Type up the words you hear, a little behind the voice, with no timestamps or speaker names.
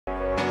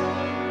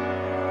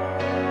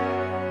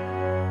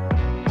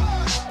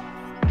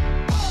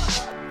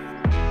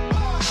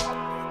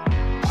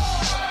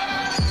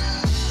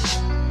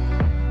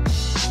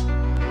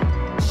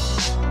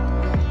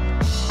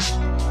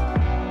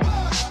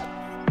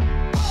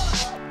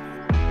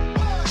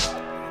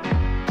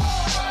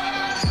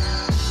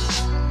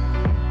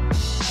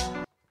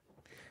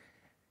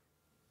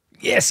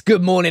Yes,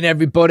 good morning,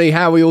 everybody.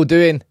 How are we all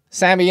doing?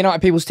 Sammy,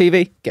 United People's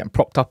TV, getting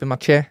propped up in my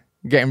chair,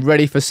 getting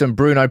ready for some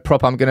Bruno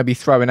prop I'm going to be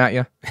throwing at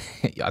you.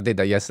 I did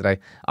that yesterday.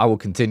 I will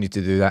continue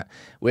to do that.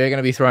 We're going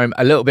to be throwing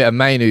a little bit of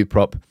Mainoo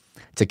prop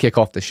to kick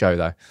off the show,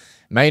 though.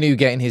 Mainoo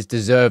getting his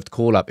deserved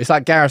call-up. It's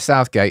like Gareth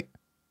Southgate,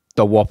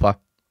 the Whopper,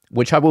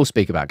 which I will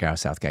speak about Gareth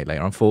Southgate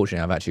later.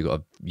 Unfortunately, I've actually got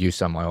to use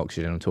some of my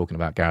oxygen. I'm talking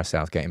about Gareth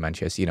Southgate in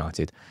Manchester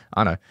United.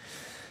 I know.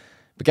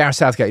 But Gareth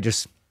Southgate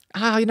just...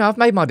 I've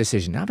made my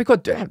decision.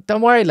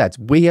 Don't worry, lads.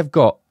 We have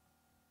got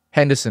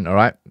Henderson, all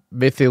right?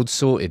 Midfield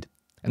sorted.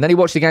 And then he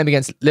watched the game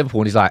against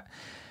Liverpool and he's like,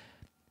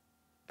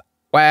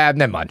 well,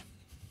 never mind.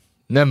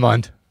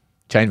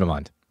 Change my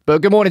mind.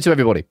 But good morning to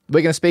everybody. We're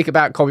going to speak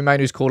about Kobbie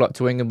Mainoo's call up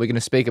to England. We're going to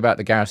speak about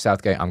the Gareth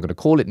Southgate. I'm going to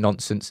call it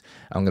nonsense.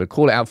 I'm going to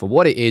call it out for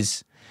what it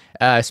is.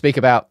 Speak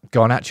about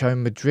Garnacho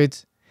in Madrid.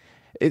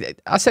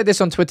 I said this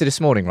on Twitter this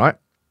morning, right?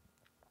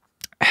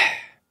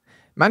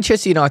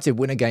 Manchester United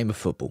win a game of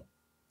football.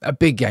 A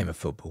big game of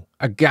football,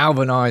 a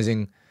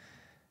galvanising,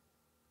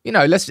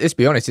 let's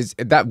be honest,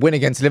 that win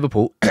against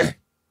Liverpool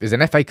is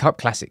an FA Cup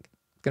classic.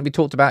 It's going to be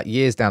talked about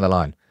years down the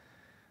line.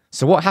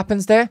 So what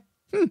happens there?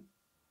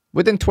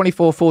 Within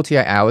 24,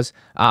 48 hours,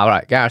 all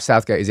right, Gareth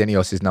Southgate is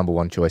Ineos's number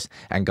one choice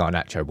and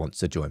Garnacho wants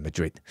to join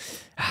Madrid.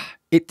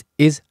 It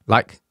is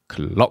like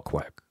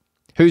clockwork.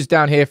 Who's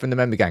down here from the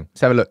member gang?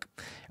 Let's have a look.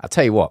 I'll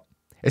tell you what,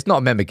 it's not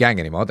a member gang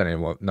anymore. I don't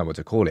even know what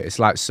to call it. It's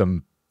like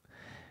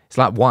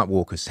White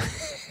Walkers.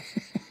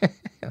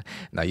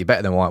 No, you're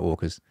better than White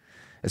Walkers.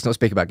 Let's not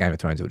speak about Game of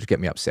Thrones. It will just get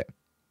me upset.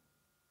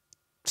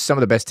 Some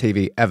of the best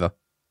TV ever.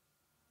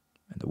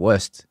 And the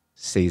worst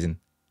season.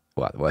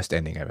 Well, the worst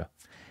ending ever.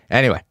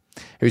 Anyway,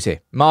 who's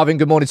here? Marvin,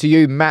 good morning to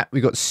you. Matt, we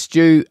got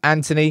Stu,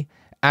 Anthony.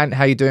 Ant,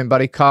 how you doing,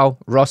 buddy? Carl,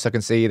 Ross, I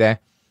can see you there.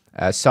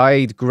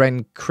 Saeed,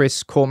 Gren,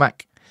 Chris,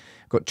 Cormac.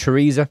 We've got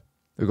Teresa.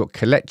 We've got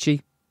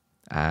Kalechi.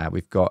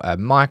 We've got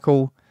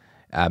Michael,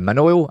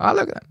 Manoil. Oh,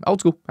 look at that.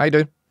 Old school. How you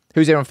doing?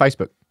 Who's here on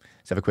Facebook?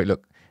 Let's have a quick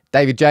look.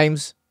 David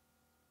James.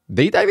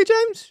 The David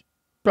James?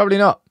 Probably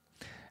not.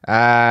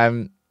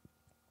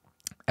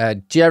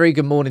 Jerry,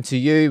 good morning to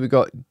you. We've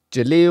got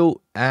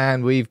Jaleel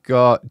and we've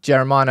got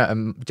Jeremiah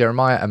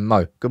and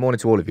Mo. Good morning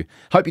to all of you.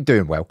 Hope you're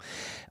doing well.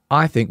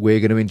 I think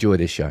we're going to enjoy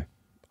this show.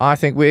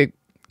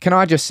 Can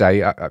I just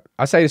say,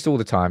 I say this all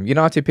the time,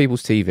 United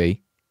People's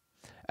TV,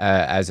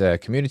 as a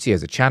community,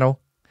 as a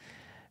channel,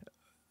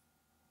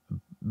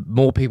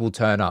 more people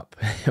turn up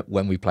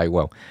when we play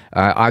well.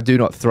 I do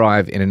not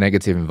thrive in a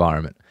negative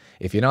environment.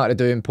 If United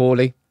are doing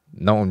poorly,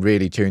 no one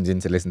really tunes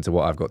in to listen to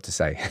what I've got to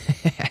say.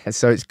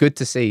 So it's good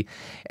to see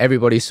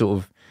everybody sort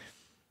of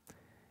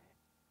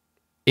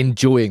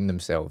enjoying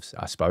themselves,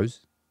 I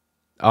suppose,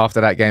 after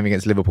that game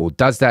against Liverpool.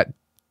 Does that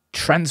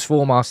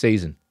transform our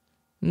season?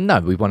 No,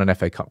 we won an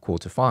FA Cup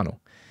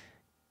quarter-final.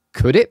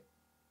 Could it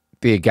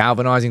be a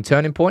galvanising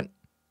turning point?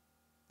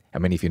 I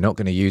mean, if you're not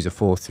going to use a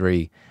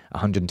 4-3,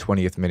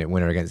 120th minute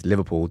winner against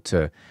Liverpool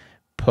to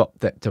pop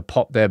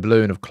their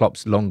balloon of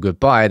Klopp's long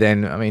goodbye,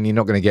 then, I mean, you're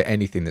not going to get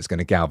anything that's going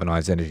to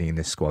galvanise anything in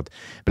this squad.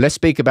 But let's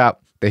speak about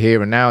the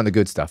here and now and the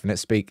good stuff, and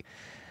let's speak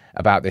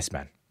about this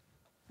man.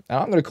 Now,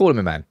 I'm going to call him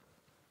a man.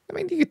 I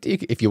mean,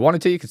 if you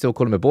wanted to, you could still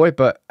call him a boy,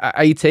 but at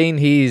 18,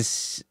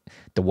 he's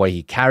the way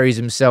he carries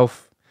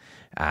himself.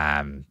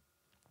 Kobbie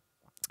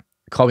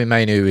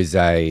Mainoo is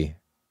a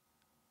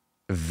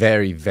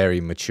very,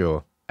 very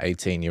mature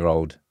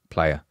 18-year-old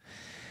player.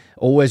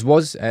 Always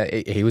was.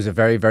 He was a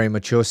very, very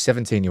mature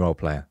 17-year-old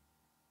player.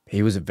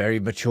 He was a very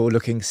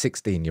mature-looking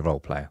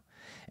 16-year-old player.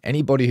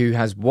 Anybody who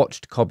has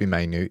watched Kobbie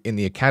Mainoo in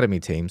the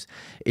academy teams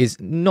is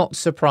not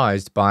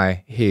surprised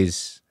by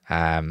his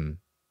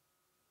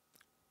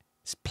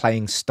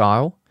playing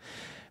style.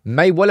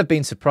 May well have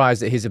been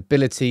surprised at his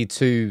ability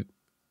to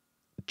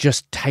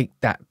just take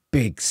that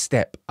big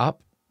step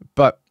up,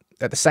 but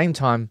at the same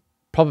time,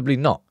 probably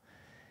not,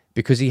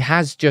 because he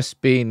has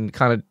just been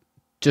kind of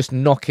just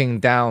knocking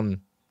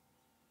down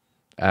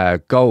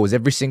goals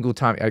every single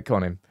time. Oh, come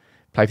on, him.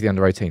 Play for the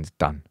under-18s,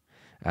 done.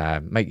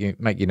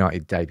 Make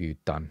United debut,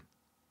 done.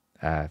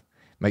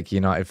 Make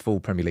United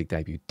full Premier League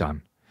debut,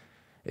 done.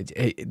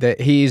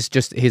 His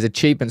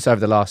achievements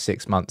over the last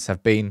 6 months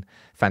have been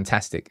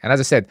fantastic. And as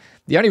I said,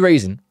 the only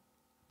reason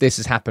this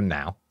has happened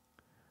now,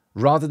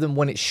 rather than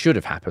when it should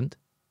have happened,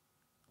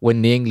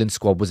 when the England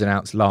squad was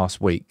announced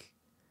last week,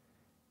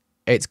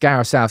 it's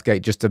Gareth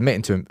Southgate just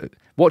admitting to him,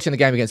 watching the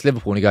game against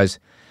Liverpool, and he goes,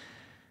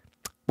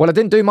 well, I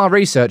didn't do my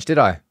research, did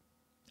I?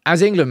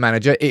 As England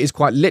manager, it is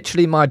quite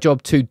literally my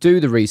job to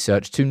do the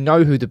research, to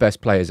know who the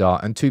best players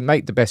are and to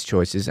make the best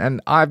choices. And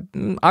I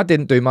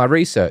didn't do my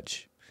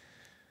research.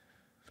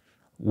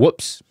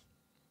 Whoops.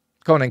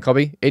 Come on then,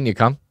 Kobbie. In you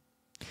come.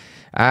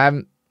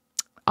 I'm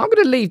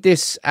going to leave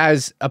this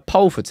as a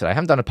poll for today. I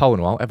haven't done a poll in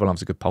a while. Everyone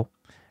loves a good poll.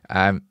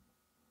 Let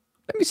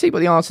me see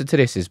what the answer to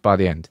this is by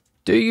the end.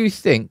 Do you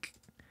think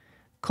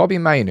Kobbie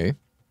Mainoo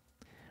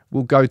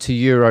will go to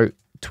Euro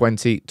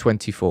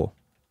 2024?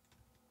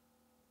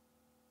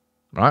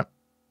 Right?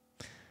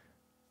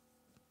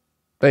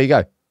 There you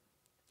go.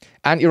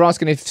 And you're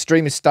asking if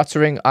stream is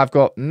stuttering. I've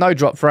got no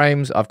drop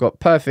frames. I've got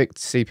perfect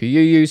CPU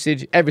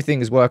usage.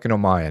 Everything is working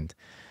on my end.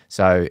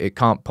 So it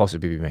can't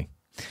possibly be me.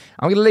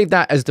 I'm going to leave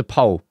that as the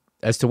poll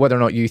as to whether or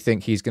not you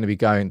think he's going to be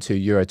going to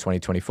Euro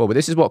 2024. But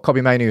this is what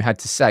Kobbie Mainoo had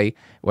to say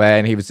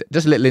when he was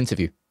just a little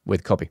interview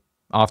with Kobbie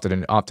after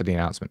the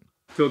announcement.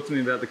 Talk to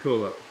me about the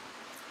call-up.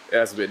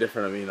 Yeah, it's a bit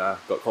different. I mean, I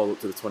got called up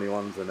to the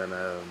 21s and then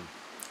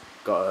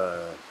got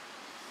a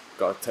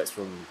text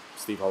from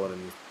Steve Holland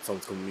and told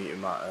me to come meet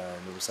him at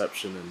the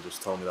reception and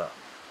just told me that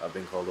I've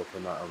been called up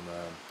and that I'm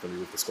going to be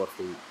with the squad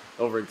for the week.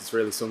 I don't think it's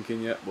really sunk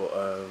in yet, but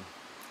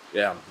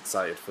yeah, I'm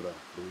excited for the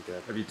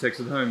weekend. Have you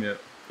texted home yet?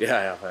 Yeah,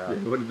 I have.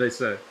 Yeah, what did they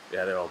say?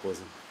 Yeah, they're all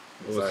buzzing.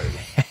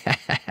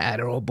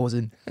 They're all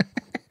buzzing.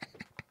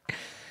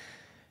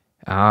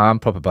 I'm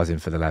proper buzzing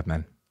for the lad,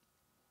 man.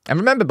 And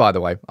remember, by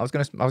the way, I was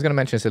gonna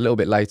mention this a little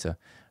bit later,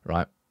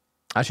 right?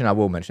 Actually, no, I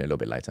will mention it a little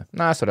bit later.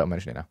 No, I don't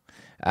mention it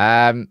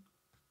now.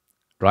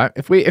 Right?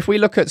 If we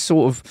look at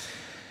sort of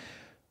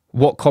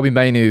what Kobbie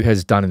Mainoo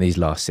has done in these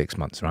last 6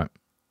 months, right?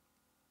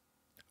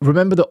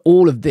 Remember that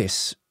all of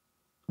this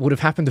would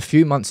have happened a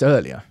few months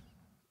earlier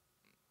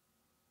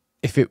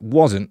if it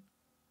wasn't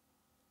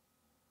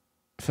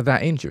for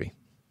that injury.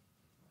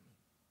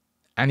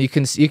 And you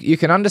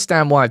can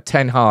understand why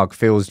Ten Hag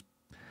feels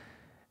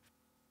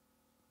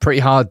pretty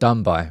hard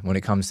done by when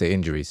it comes to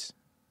injuries.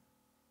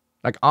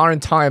 Like our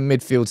entire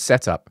midfield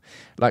setup.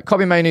 Like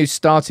Kobbie Mainoo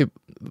started,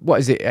 what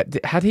is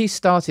it? Had he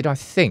started, I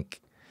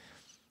think,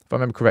 if I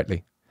remember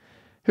correctly.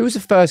 Who was the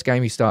first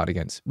game he started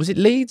against? Was it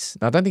Leeds?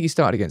 No, I don't think he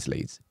started against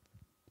Leeds.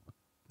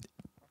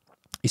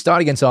 He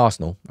started against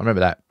Arsenal. I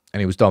remember that. And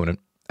he was dominant.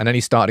 And then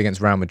he started against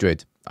Real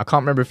Madrid. I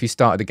can't remember if he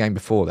started the game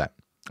before that.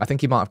 I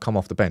think he might have come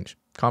off the bench.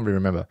 Can't really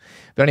remember.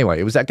 But anyway,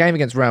 it was that game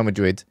against Real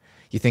Madrid.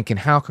 You're thinking,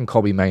 how can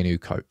Kobbie Mainoo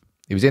cope?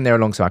 He was in there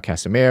alongside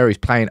Casemiro. He's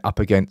playing up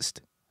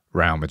against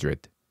Real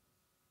Madrid.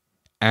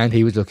 And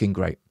he was looking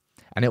great.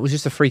 And it was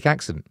just a freak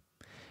accident.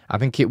 I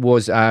think it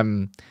was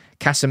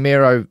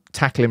Casemiro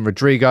tackling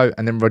Rodrigo,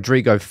 and then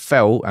Rodrigo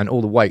fell, and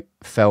all the weight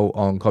fell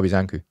on Kobbie's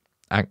ankle.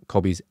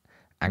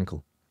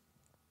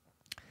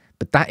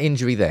 But that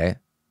injury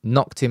there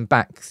knocked him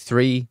back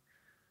three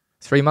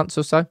months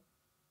or so.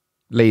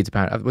 Leeds,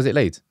 apparently. Was it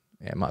Leeds?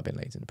 Yeah, it might have been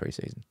Leeds in the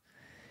pre-season.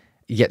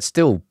 Yet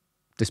still,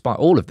 despite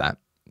all of that,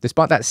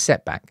 despite that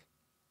setback,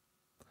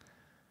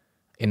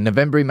 in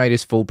November he made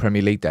his full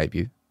Premier League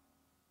debut.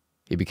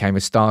 He became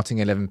a starting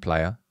 11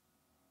 player.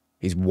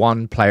 He's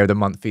won Player of the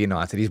Month for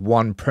United. He's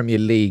won Premier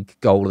League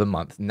Goal of the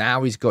Month.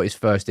 Now he's got his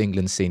first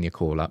England senior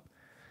call-up.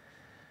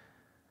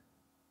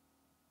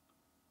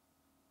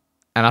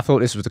 And I thought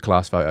this was a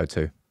class photo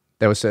too.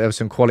 There was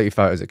some quality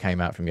photos that came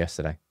out from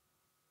yesterday.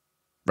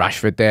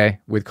 Rashford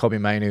there with Kobbie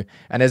Mainoo.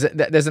 And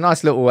there's a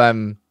nice little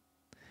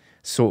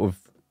sort of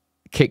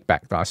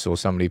kickback that I saw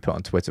somebody put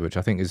on Twitter, which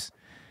I think is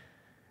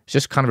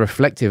just kind of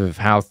reflective of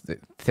how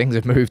things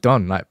have moved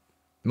on. Like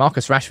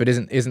Marcus Rashford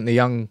isn't the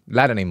young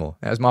lad anymore.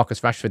 That was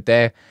Marcus Rashford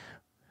there,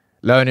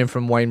 learning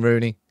from Wayne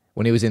Rooney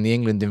when he was in the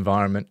England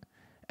environment.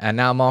 And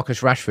now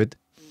Marcus Rashford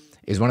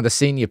is one of the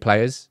senior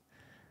players,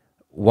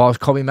 whilst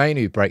Kobbie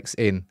Mainoo breaks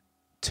in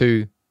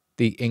to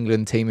the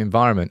England team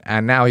environment.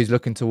 And now he's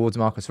looking towards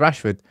Marcus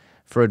Rashford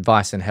for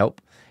advice and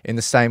help in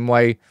the same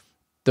way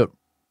that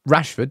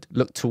Rashford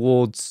looked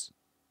towards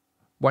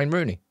Wayne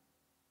Rooney.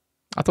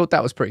 I thought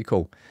that was pretty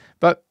cool.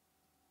 But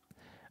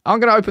I'm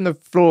going to open the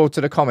floor to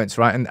the comments,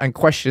 right, and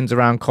questions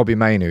around Kobbie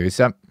Mainoo.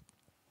 So,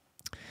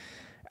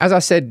 as I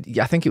said,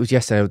 I think it was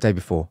yesterday or the day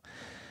before,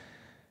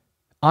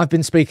 I've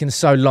been speaking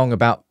so long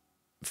about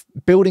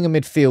building a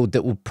midfield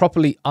that will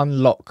properly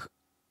unlock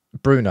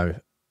Bruno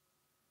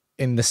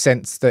in the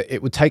sense that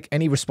it would take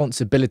any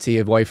responsibility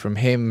away from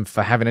him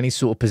for having any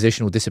sort of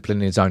positional discipline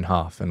in his own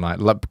half and like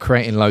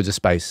creating loads of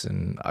space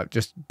and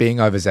just being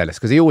overzealous,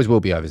 because he always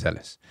will be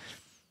overzealous.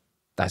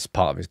 That's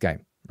part of his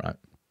game, right?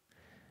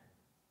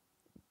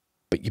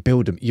 But you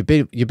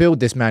build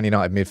this Man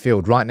United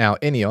midfield right now.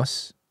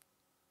 Ineos,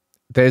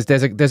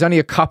 there's only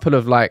a couple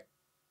of like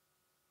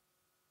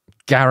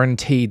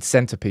guaranteed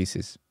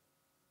centerpieces.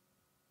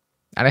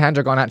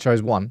 Alejandro Garnacho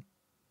is one.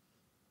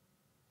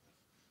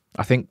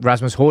 I think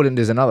Rasmus Højlund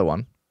is another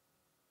one.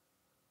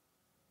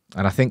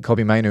 And I think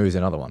Kobbie Mainoo is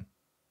another one.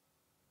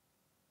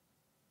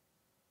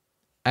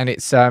 And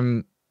it's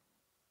that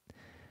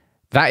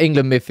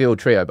England midfield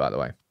trio, by the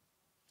way.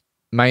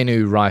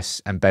 Mainoo,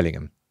 Rice and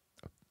Bellingham.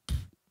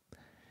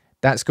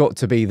 That's got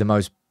to be the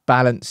most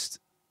balanced,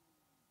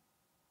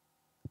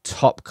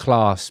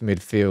 top-class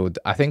midfield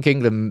I think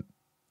England,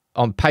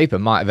 on paper,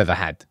 might have ever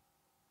had.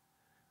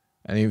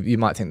 And you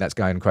might think that's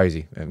going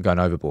crazy and going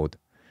overboard.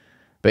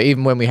 But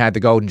even when we had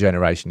the golden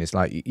generation, it's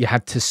like you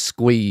had to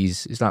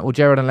squeeze. It's like, well,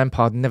 Gerrard and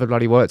Lampard never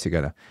bloody worked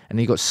together. And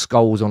you got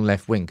Scholes on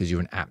left wing because you're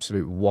an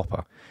absolute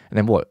whopper. And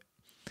then what?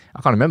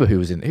 I can't remember who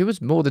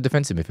was more the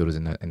defensive midfielders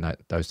in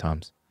those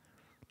times.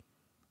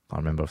 I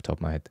can't remember off the top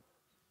of my head.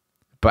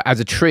 But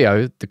as a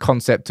trio, the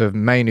concept of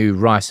Mainoo,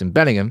 Rice and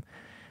Bellingham,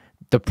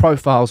 the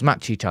profiles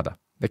match each other.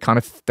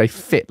 They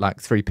fit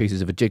like three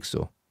pieces of a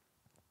jigsaw.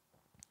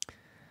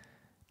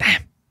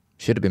 Damn.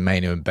 Should have been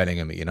Mainoo and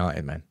Bellingham at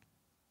United, man.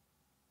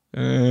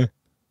 I'm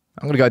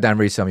going to go down and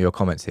read some of your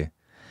comments here.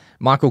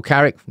 Michael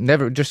Carrick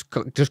never just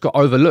got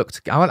overlooked.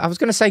 I was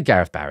going to say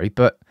Gareth Barry,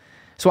 but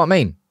that's what I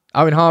mean.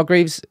 Owen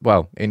Hargreaves,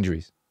 well,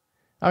 injuries.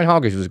 Owen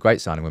Hargreaves was a great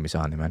signing when we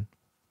signed him, man.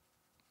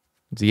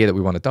 It's the year that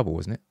we won a double,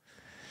 wasn't it?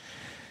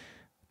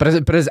 But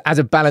as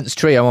a balanced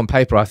trio on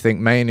paper, I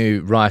think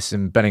Mainoo, Rice,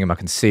 and Bellingham, I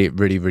can see it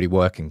really, really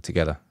working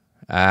together.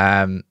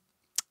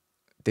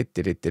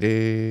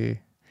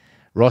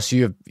 Ross,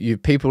 you have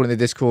people in the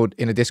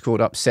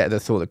Discord upset that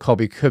thought that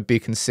Kobbie could be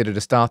considered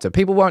a starter.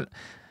 People won't.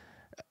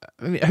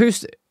 I mean,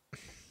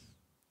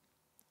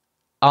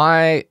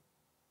 I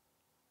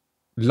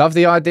love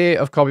the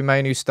idea of Kobbie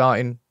Mainoo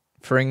starting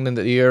for England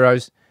at the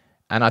Euros,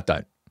 and I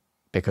don't,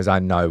 because I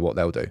know what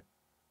they'll do.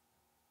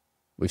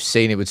 We've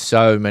seen it with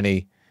so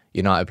many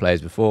United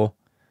players before,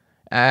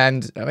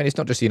 and I mean, it's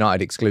not just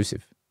United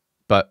exclusive,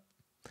 but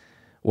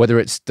whether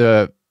it's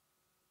the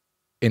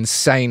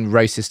insane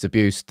racist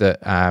abuse that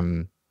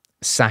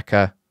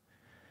Saka,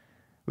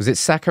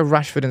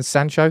 Rashford and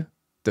Sancho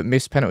that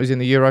missed penalties in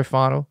the Euro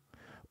final,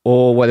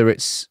 or whether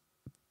it's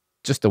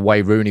just the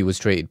way Rooney was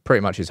treated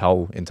pretty much his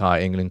whole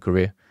entire England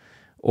career,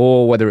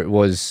 or whether it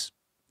was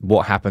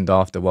what happened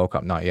after World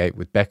Cup 98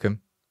 with Beckham.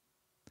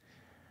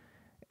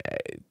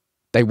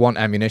 They want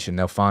ammunition.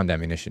 They'll find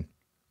ammunition.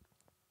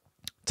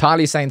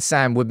 Tylee saying,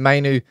 Sam, would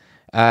Mainoo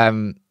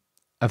have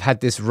had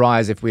this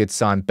rise if we had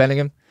signed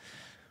Bellingham?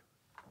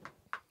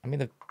 I mean,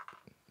 they're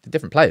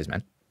different players,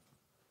 man.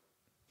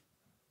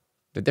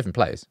 They're different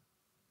players.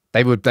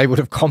 They would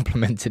have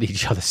complemented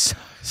each other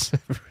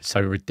so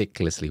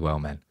ridiculously well,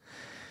 man.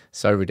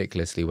 So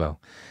ridiculously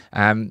well.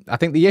 I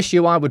think the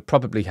issue I would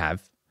probably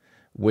have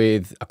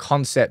with a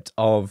concept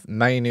of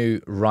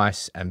Mainoo,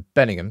 Rice, and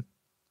Bellingham.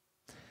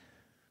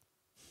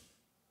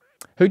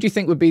 Who do you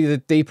think would be the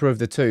deeper of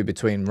the two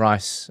between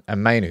Rice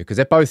and Mainoo? Because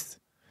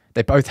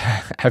they both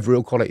have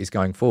real qualities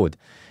going forward.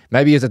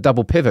 Maybe as a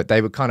double pivot,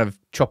 they would kind of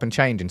chop and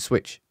change and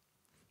switch.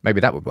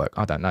 Maybe that would work.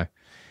 I don't know.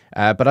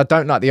 But I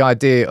don't like the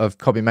idea of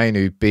Kobbie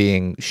Mainoo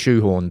being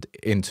shoehorned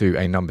into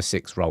a number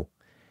 6 role.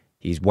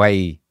 He's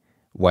way,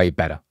 way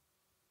better.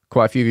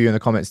 Quite a few of you in the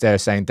comments there are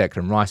saying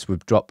Declan Rice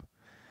would drop.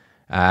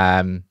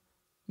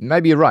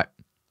 Maybe you're right.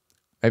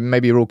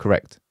 Maybe you're all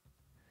correct.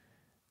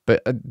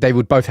 But they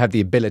would both have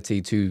the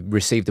ability to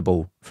receive the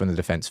ball from the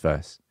defence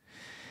first.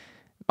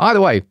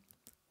 Either way,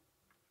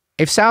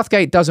 if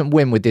Southgate doesn't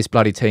win with this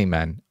bloody team,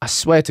 man, I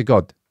swear to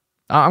God,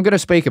 I'm going to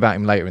speak about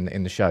him later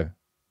in the show.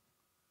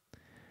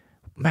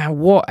 Man,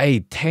 what a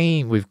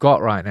team we've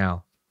got right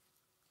now.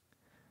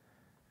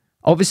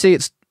 Obviously,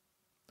 it's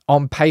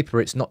on paper,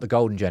 it's not the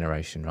golden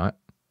generation, right?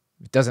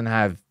 It doesn't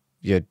have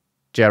your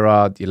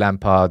Gerrard, your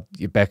Lampard,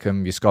 your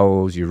Beckham, your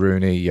Scholes, your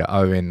Rooney, your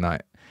Owen,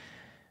 like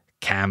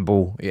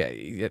Campbell, yeah,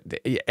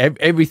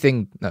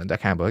 everything. No,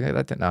 that Campbell.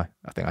 I don't know.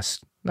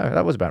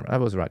 That was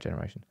the right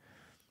generation.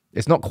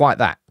 It's not quite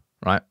that,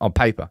 right, on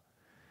paper.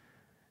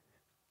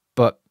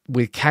 But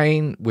with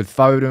Kane, with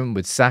Foden,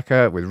 with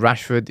Saka, with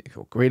Rashford, you've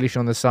got Grealish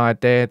on the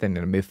side there. Then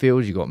in the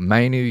midfield, you've got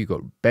Mainoo, you've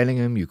got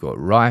Bellingham, you've got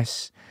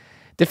Rice.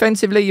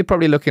 Defensively, you're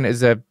probably looking at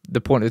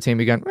the point of the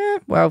team. You're going,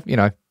 well, you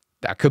know,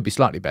 that could be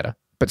slightly better,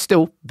 but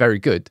still very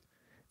good.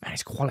 Man,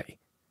 it's quality.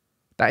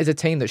 That is a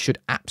team that should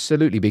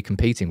absolutely be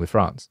competing with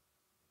France.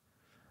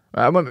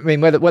 I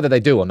mean, whether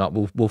they do or not,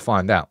 we'll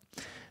find out.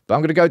 But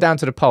I'm going to go down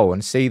to the poll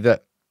and see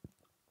that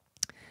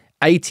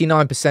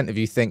 89% of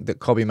you think that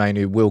Kobbie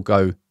Mainoo will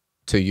go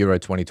to Euro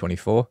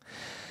 2024.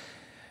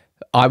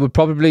 I would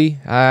probably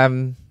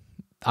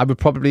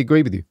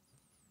agree with you.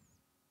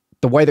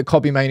 The way that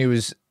Kobbie Mainoo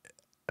is,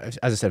 as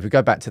I said, if we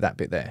go back to that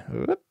bit there,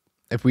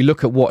 if we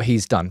look at what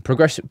he's done,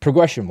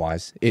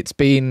 progression-wise, it's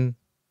been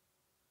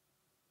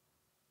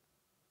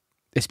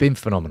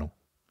phenomenal,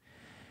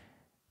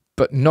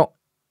 but not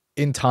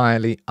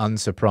entirely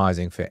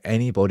unsurprising for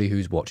anybody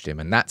who's watched him.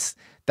 And that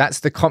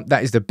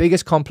is the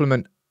biggest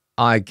compliment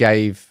I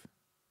gave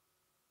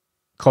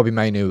Kobbie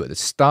Mainoo at the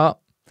start,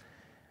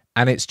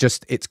 and it's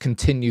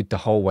continued the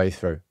whole way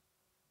through.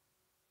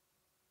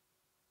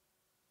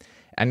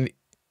 And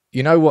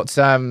you know what's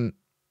I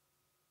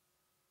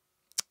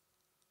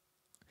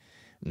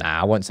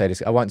won't say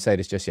this. I won't say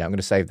this just yet. I'm going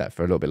to save that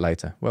for a little bit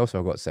later. What else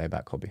have I got to say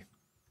about Kobbie?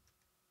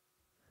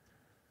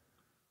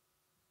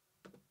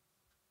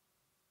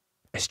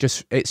 It's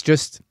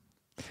just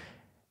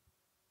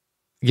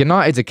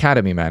United's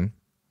academy, man.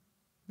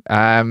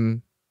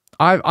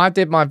 I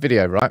did my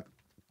video, right?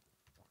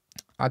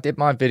 I did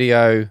my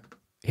video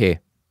here,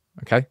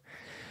 okay?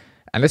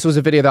 And this was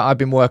a video that I've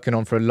been working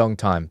on for a long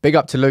time. Big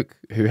up to Luke,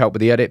 who helped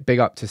with the edit. Big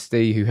up to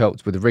Steve, who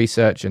helped with the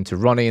research, and to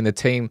Ronnie and the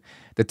team.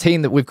 The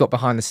team that we've got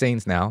behind the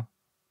scenes now.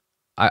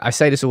 I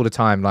say this all the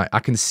time, like, I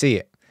can see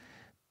it.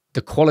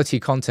 The quality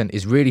content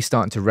is really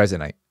starting to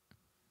resonate.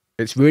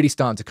 It's really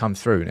starting to come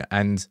through,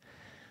 and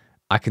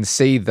I can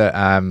see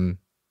that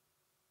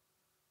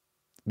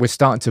we're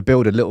starting to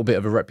build a little bit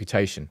of a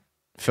reputation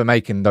for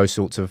making those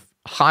sorts of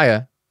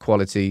higher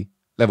quality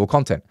level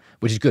content,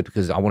 which is good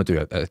because I want to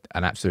do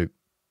an absolute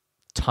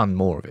ton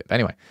more of it. But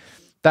anyway,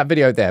 that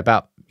video there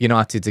about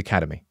United's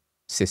academy.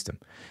 system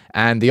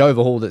and the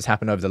overhaul that's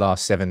happened over the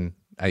last 7-8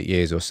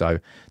 years or so,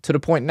 to the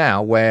point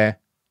now where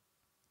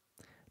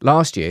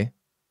last year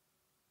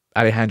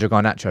Alejandro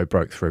Garnacho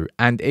broke through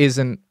and is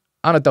an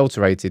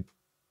unadulterated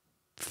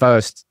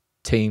first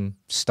team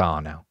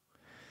star now.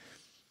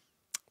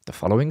 The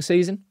following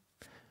season,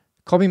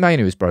 Kobbie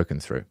Mainoo has broken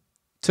through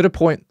to the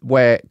point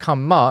where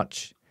come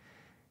March,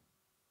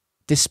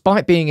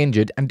 despite being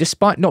injured and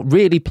despite not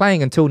really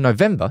playing until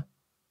November,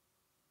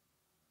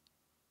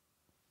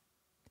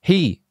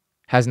 he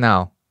has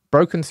now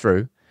broken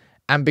through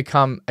and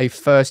become a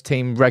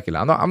first-team regular.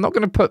 I'm not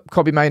going to put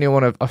Kobbie Mainoo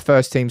on a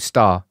first-team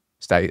star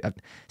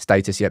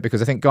status yet,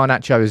 because I think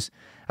Garnacho is...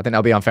 I think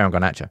that'll be unfair on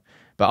Garnacho.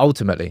 But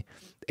ultimately,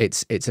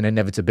 it's an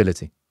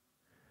inevitability.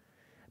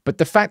 But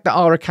the fact that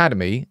our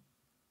academy,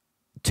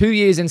 2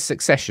 years in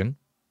succession,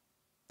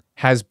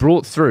 has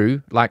brought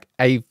through like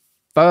a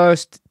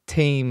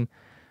first-team,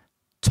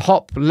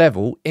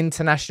 top-level,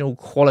 international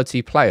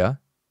quality player,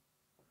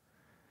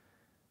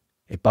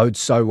 it bodes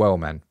so well,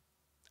 man.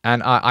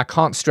 And I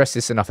can't stress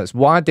this enough. That's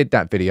why I did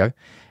that video.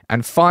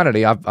 And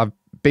finally, I've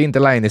been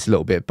delaying this a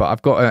little bit, but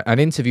I've got an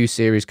interview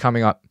series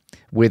coming up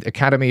with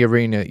Academy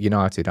Arena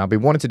United. I've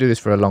been wanting to do this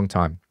for a long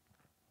time,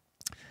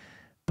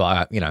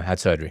 but I, had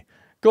surgery.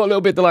 Got a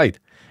little bit delayed.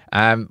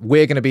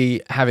 We're going to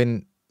be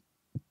having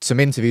some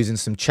interviews and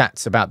some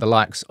chats about the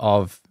likes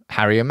of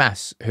Harry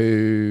Amass,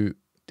 who...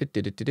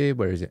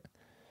 Where is it?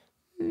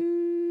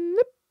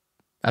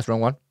 That's the wrong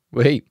one.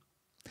 Wait.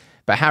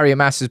 But Harry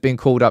Amass has been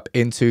called up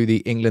into the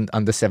England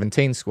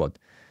under-17 squad.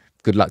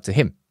 Good luck to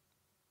him.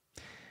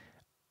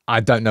 I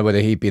don't know whether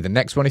he'd be the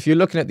next one. If you're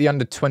looking at the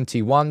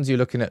under-21s, you're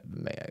looking at,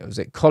 was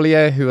it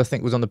Collier, who I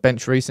think was on the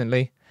bench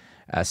recently?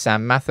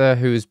 Sam Mather,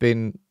 who has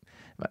been...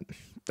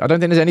 I don't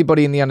think there's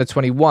anybody in the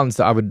under-21s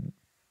that I would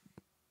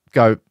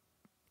go,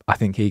 I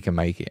think he can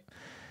make it.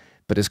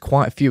 But there's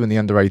quite a few in the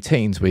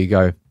under-18s where you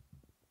go,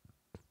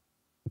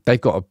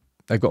 they've got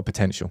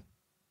potential.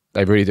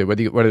 They really do.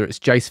 Whether it's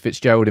Jace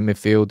Fitzgerald in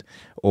midfield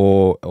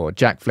or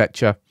Jack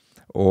Fletcher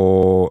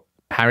or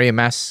Harry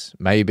Amass,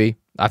 maybe.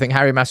 I think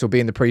Harry Amass will be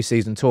in the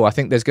pre-season tour. I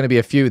think there's going to be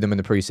a few of them in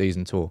the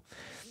pre-season tour.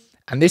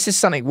 And this is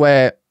something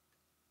where...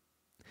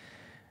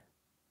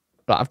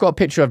 I've got a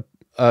picture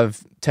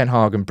of Ten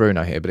Hag and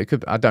Bruno here, but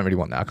I don't really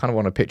want that. I kind of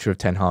want a picture of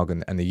Ten Hag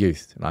and the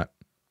youth.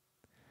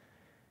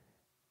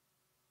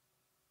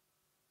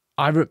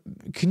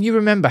 Can you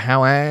remember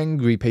how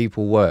angry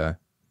people were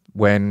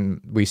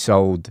when we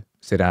sold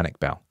Zidane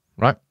Iqbal,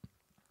 right?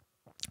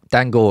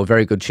 Dan Gore,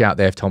 very good shout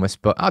there, Thomas.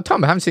 But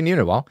Tom, I haven't seen you in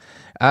a while.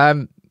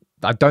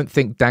 I don't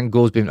think Dan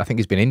Gore's been... I think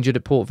he's been injured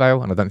at Port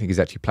Vale, and I don't think he's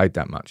actually played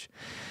that much.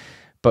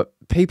 But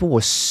people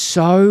were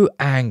so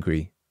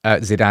angry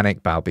at Zidane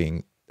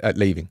Iqbal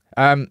leaving.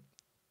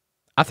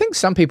 I think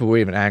some people were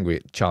even angry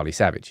at Charlie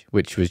Savage,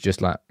 which was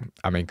just like,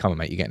 I mean, come on,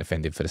 mate, you're getting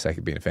offended for the sake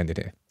of being offended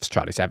here. It's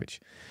Charlie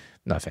Savage.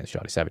 No offense,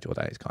 Charlie Savage,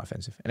 although that is kind of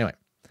offensive. Anyway,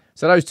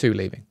 so those two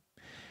leaving.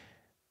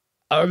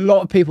 A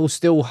lot of people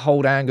still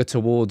hold anger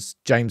towards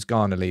James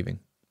Garner leaving,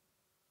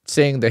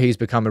 seeing that he's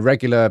become a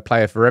regular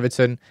player for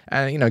Everton.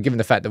 And, given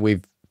the fact that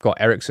we've got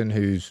Ericsson,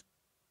 who's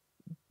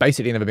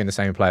basically never been the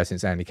same player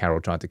since Andy Carroll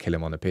tried to kill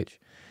him on the pitch,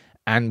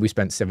 and we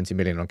spent 70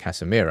 million on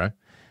Casemiro,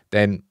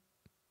 then,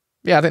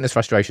 yeah, I think there's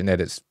frustration there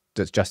that's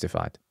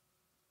justified.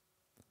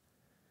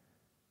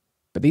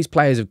 But these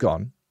players have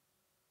gone,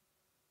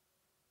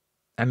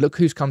 and look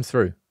who's come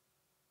through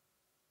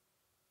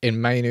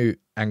in Mainoo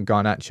and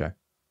Garnacho.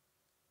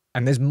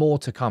 And there's more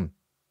to come.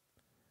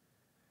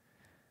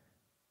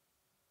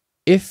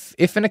 If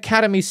an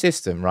academy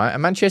system, right,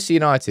 and Manchester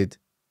United,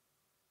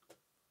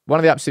 one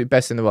of the absolute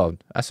best in the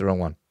world, that's the wrong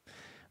one,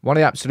 one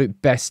of the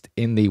absolute best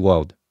in the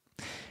world,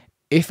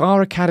 if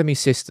our academy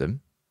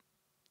system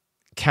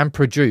can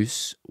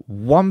produce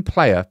one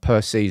player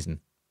per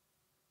season,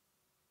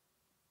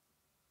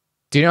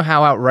 do you know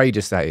how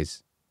outrageous that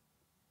is?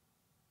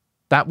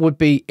 That would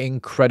be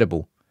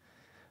incredible.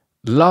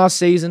 Last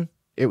season,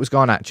 it was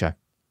Garnacho.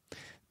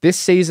 This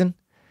season,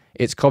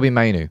 it's Kobbie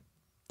Mainoo.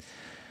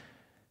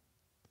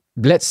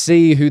 Let's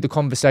see who the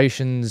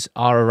conversations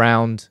are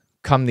around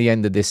come the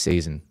end of this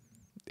season.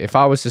 If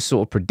I was to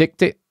sort of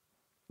predict it,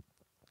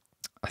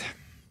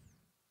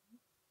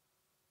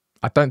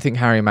 I don't think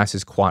Harry Amass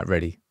is quite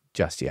ready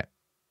just yet.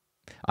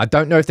 I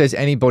don't know if there's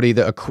anybody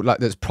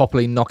that's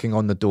properly knocking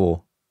on the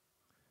door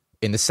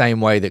in the same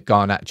way that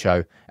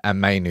Garnacho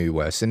and Mainoo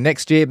were. So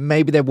next year,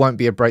 maybe there won't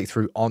be a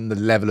breakthrough on the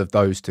level of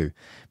those two,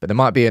 but there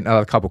might be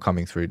another couple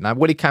coming through. Now,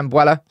 Willy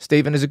Cambuella,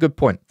 Stephen, is a good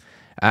point.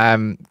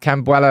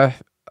 Cambuella,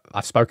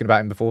 I've spoken about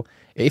him before.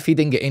 If he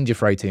didn't get injured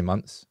for 18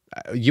 months,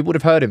 you would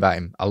have heard about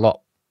him a lot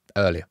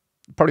earlier,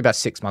 probably about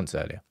 6 months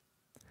earlier.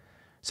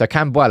 So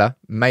Cambuella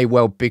may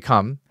well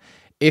become,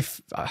 if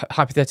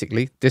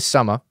hypothetically this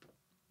summer,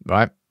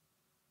 right?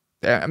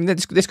 I mean,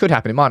 this could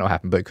happen. It might not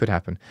happen, but it could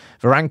happen.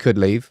 Varane could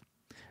leave.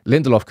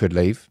 Lindelof could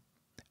leave,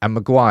 and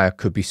Maguire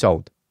could be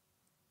sold.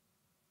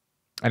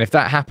 And if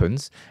that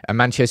happens, and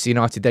Manchester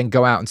United then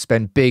go out and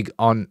spend big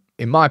on,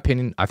 in my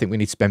opinion, I think we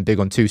need to spend big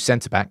on 2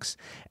 centre-backs,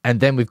 and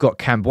then we've got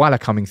Cambuella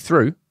coming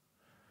through,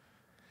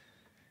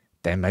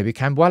 then maybe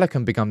Cambuala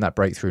can become that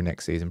breakthrough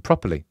next season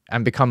properly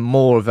and become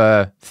more of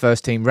a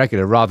first-team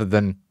regular rather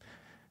than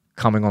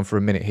coming on for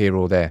a minute here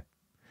or there.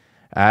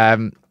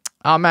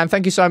 Oh, man,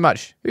 thank you so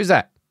much. Who's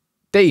that?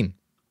 Dean.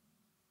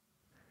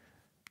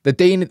 The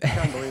Dean... I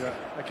can't believe it.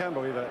 I can't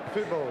believe it.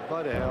 Football,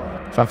 bloody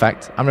hell. Fun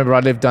fact, I remember I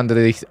lived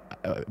underneath,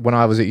 when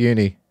I was at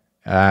uni,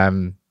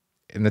 in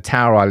the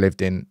tower I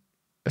lived in.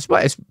 It's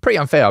pretty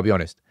unfair, I'll be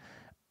honest.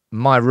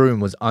 My room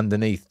was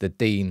underneath the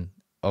dean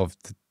of...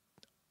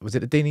 was it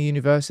the dean of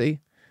university?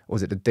 Or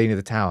was it the dean of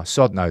the tower?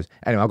 Sod knows.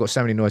 Anyway, I got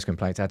so many noise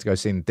complaints, I had to go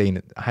see the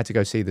dean. I had to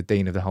go see the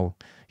dean of the whole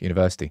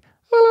university.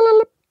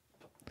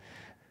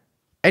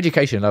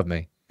 Education loved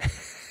me.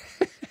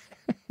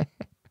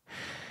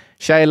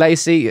 Shea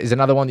Lacey is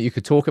another one that you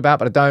could talk about,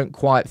 but I don't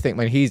quite think,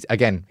 when he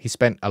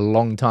spent a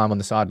long time on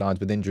the sidelines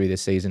with injury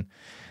this season.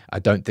 I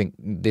don't think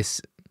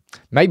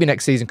maybe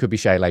next season could be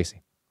Shea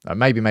Lacey.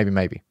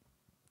 Maybe.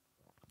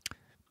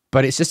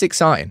 But it's just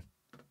exciting.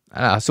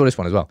 I saw this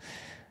one as well.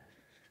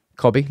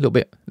 Kobbie, little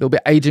bit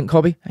Agent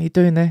Kobbie. How you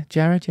doing there,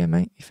 Jared? Yeah,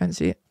 mate, you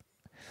fancy it?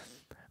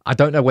 I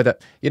don't know whether,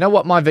 you know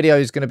what my video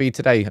is going to be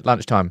today at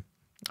lunchtime?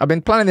 I've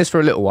been planning this for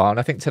a little while, and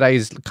I think today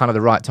is kind of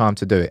the right time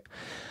to do it.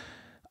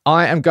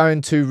 I am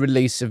going to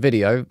release a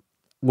video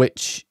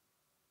which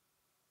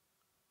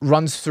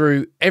runs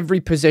through every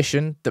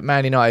position that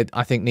Man United,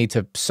 I think, need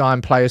to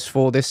sign players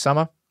for this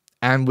summer.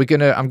 And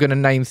I'm gonna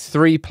name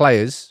 3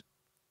 players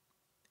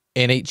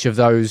in each of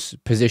those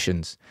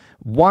positions.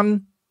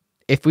 One,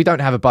 if we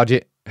don't have a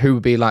budget, who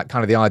would be like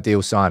kind of the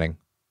ideal signing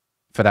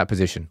for that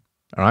position?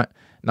 All right.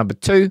 Number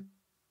 2,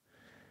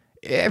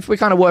 if we're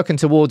kind of working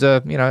towards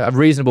a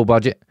reasonable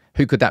budget,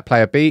 who could that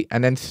player be?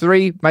 And then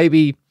 3,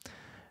 maybe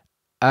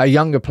a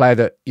younger player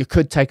that you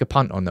could take a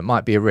punt on that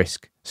might be a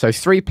risk. So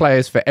 3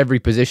 players for every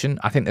position.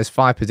 I think there's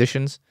 5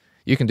 positions.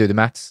 You can do the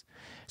maths.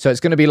 So it's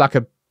going to be like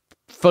a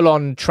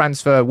full-on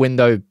transfer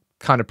window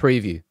kind of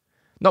preview.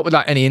 Not with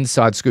like any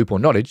inside scoop or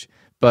knowledge,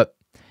 but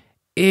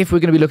if we're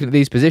going to be looking at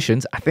these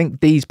positions, I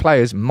think these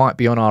players might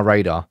be on our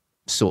radar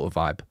sort of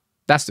vibe.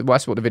 That's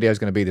what the video is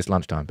going to be this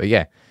lunchtime. But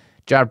yeah,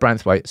 Jared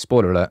Branthwaite,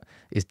 spoiler alert,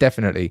 is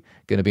definitely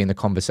going to be in the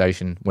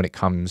conversation when it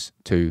comes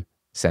to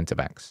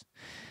centre-backs.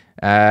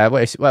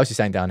 What else are you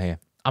saying down here?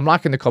 I'm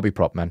liking the Kobbie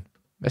prop, man.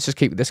 Let's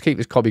keep this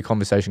Kobbie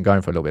conversation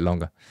going for a little bit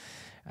longer.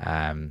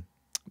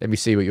 Let me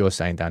see what you're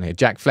saying down here.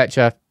 Jack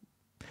Fletcher.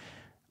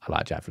 I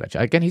like Jack Fletcher.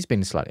 Again, he's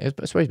been slightly...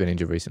 I swear he's been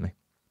injured recently.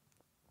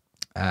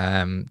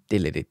 And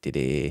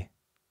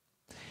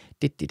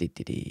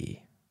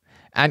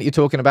you're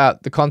talking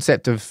about the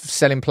concept of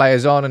selling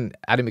players on and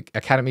adding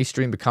academy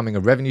stream becoming a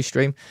revenue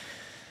stream.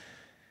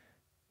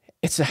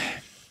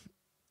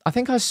 I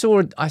think I saw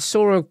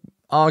an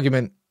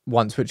argument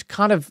once which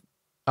kind of,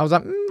 I was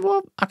like,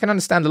 well, I can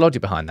understand the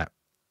logic behind that.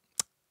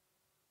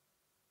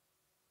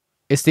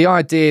 It's the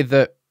idea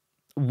that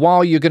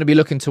while you're going to be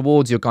looking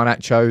towards your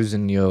Garnachos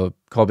and your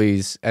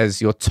Kobbies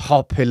as your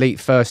top elite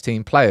first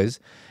team players,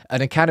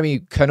 an academy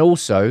can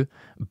also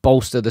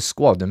bolster the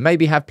squad and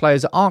maybe have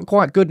players that aren't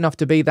quite good enough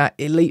to be that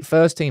elite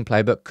first team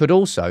player, but could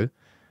also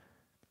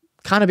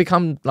kind of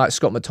become like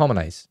Scott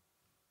McTominay's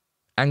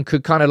and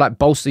could kind of like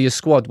bolster your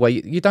squad where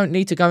you don't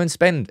need to go and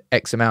spend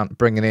X amount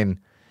bringing in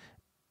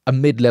a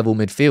mid-level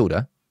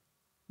midfielder.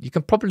 You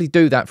can probably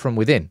do that from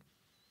within.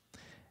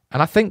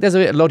 And I think there's a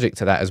bit of logic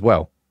to that as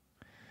well.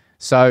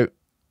 So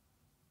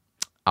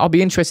I'll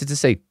be interested to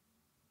see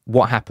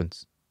what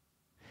happens.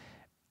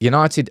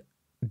 United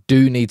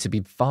do need to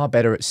be far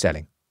better at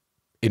selling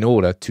in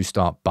order to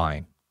start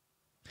buying.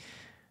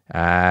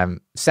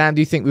 Sam,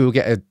 do you think we will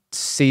get a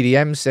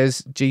CDM,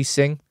 says G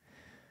Singh?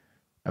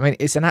 I mean,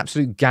 it's an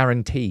absolute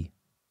guarantee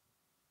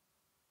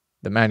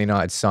that Man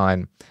United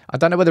sign. I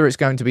don't know whether it's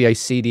going to be a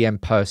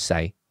CDM per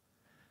se,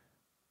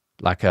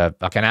 like an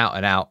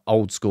out-and-out,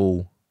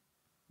 old-school,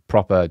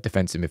 proper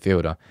defensive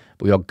midfielder,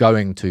 but we are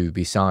going to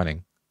be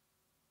signing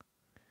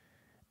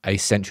a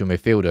central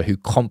midfielder who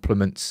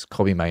complements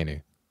Kobbie Mainoo.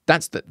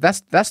 That's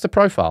the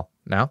profile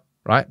now,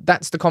 right?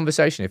 That's the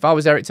conversation. If I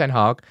was Erik ten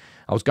Hag,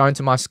 I was going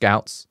to my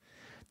scouts,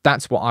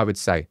 that's what I would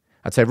say.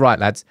 I'd say, right,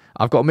 lads,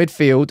 I've got a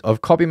midfield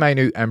of Kobbie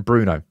Mainoo and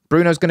Bruno.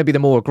 Bruno's going to be the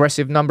more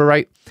aggressive number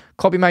 8.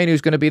 Kobbie Mainoo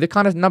is going to be the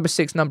kind of number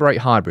 6, number 8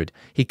 hybrid.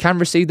 He can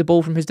receive the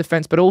ball from his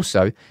defence, but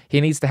also he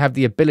needs to have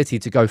the ability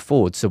to go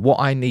forward. So what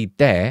I need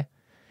there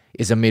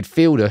is a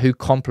midfielder who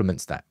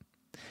complements that.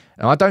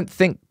 Now, I don't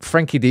think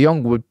Frankie de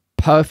Jong would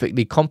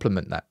perfectly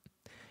complement that.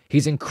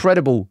 He's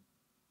incredible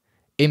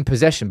in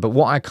possession, but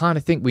what I kind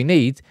of think we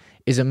need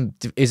is a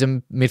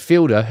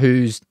midfielder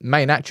whose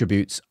main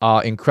attributes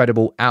are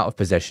incredible out of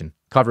possession,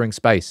 covering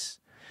space,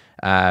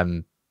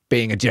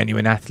 being a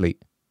genuine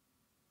athlete.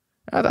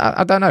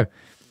 I don't know.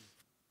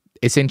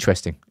 It's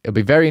interesting. It'll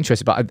be very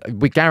interesting, but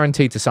we're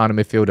guaranteed to sign a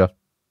midfielder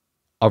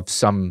of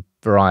some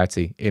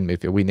variety in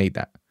midfield. We need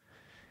that.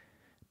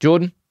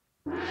 Jordan?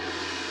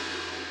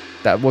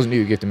 That wasn't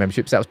you who gifted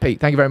memberships. That was Pete.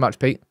 Thank you very much,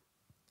 Pete.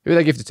 Who are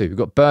they gifted to? We've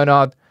got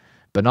Bernard.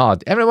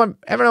 Everyone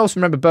else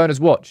remember Bernard's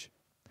watch?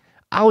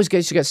 I always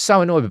used to get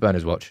so annoyed with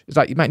Bernard's watch. It's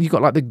like, man, you've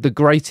got like the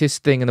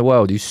greatest thing in the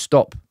world. You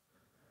stop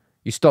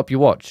your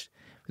watch.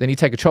 then you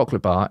take a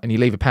chocolate bar and you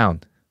leave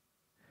 £1.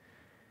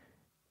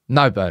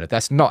 No, Bernard,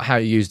 that's not how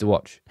you use the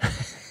watch.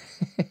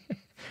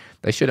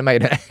 They should have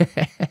made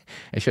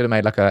they should have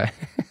made like an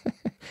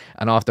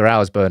after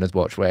hours Bernard's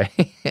watch where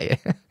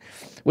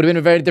would have been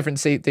a very different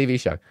TV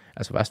show.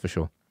 That's for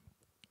sure.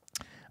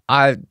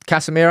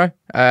 Casemiro.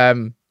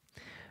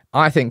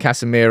 I think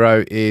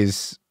Casemiro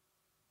is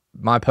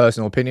my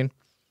personal opinion.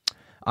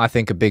 I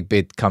think a big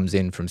bid comes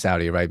in from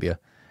Saudi Arabia,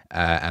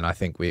 and I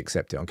think we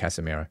accept it on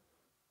Casemiro.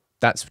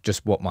 That's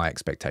just what my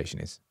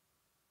expectation is,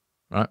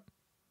 right?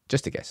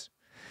 Just a guess.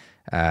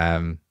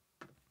 I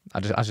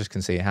just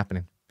can see it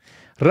happening.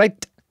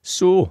 Right.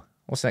 So,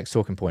 what's the next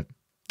talking point?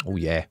 Oh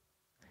yeah,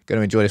 going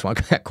to enjoy this one.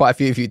 Quite a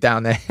few of you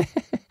down there.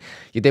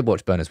 You did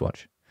watch Bernard's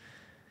Watch.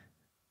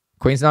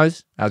 Queen's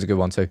Nose. That was a good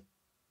one too.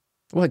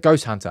 What,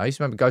 Ghost Hunter? I used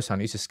to remember Ghost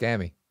Hunter. It used to scare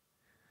me.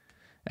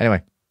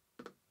 Anyway,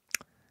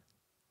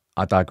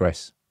 I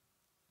digress.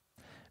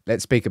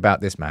 Let's speak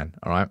about this man,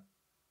 all right?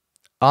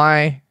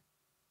 I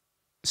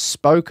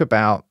spoke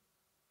about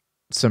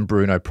some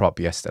Bruno prop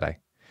yesterday.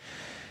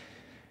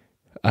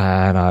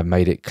 And I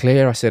made it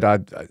clear. I said,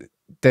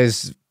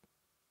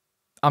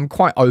 I'm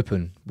quite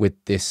open with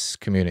this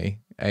community.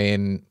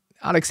 And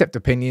I'll accept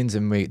opinions.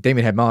 And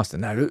Demon Headmaster,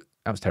 no,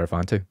 that was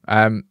terrifying too.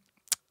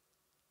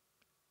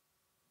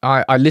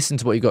 I listened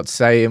to what you got to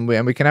say, and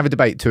we can have a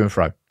debate to and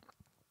fro.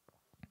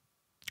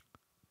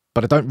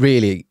 But I don't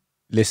really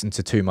listen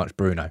to too much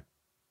Bruno.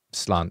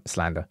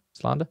 Slander.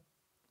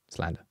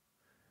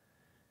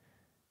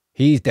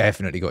 He's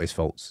definitely got his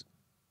faults.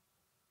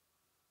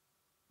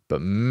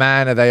 But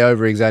man, are they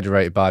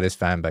over-exaggerated by this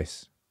fan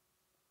base.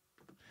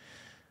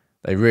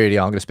 They really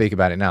are. I'm going to speak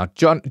about it now.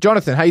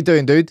 Jonathan, how you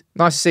doing, dude?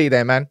 Nice to see you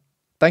there, man.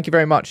 Thank you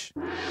very much.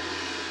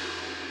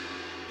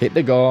 Hit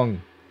the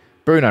gong.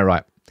 Bruno,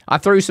 right. I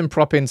threw some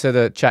prop into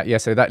the chat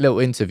yesterday, that little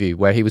interview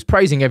where he was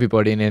praising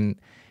everybody, and then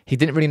he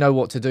didn't really know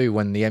what to do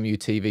when the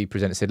MUTV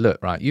presenter said,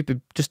 look, right,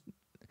 just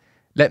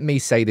let me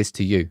say this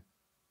to you.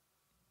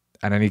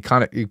 And then he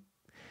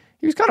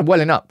was kind of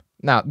welling up.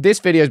 Now, this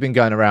video has been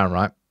going around,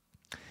 right?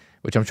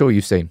 Which I'm sure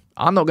you've seen.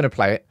 I'm not going to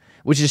play it,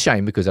 which is a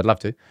shame because I'd love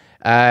to.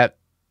 Can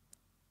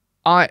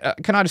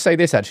I just say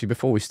this actually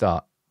before we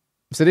start?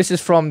 So this is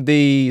from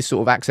the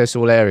sort of access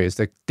all areas,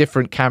 the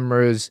different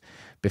cameras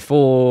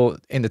before,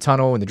 in the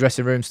tunnel, in the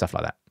dressing room, stuff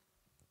like that.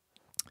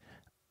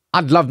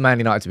 I'd love Man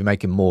United to be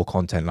making more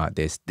content like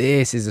this.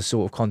 This is the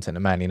sort of content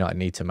that Man United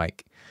need to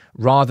make,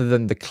 rather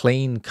than the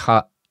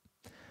clean-cut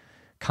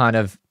kind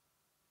of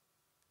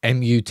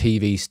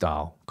MUTV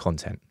style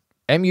content.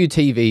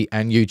 MUTV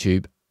and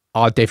YouTube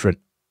are different,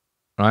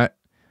 right?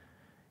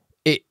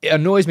 It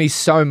annoys me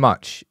so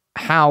much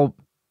how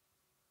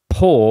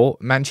poor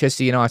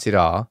Manchester United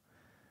are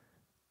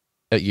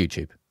at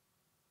YouTube.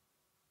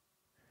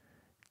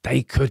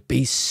 They could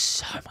be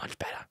so much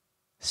better.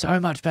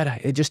 So much better.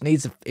 It just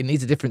needs a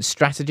different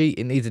strategy.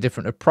 It needs a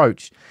different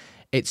approach.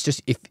 It's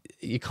just, if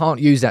you can't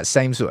use that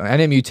same sort of,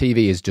 and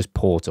MUTV is just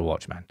poor to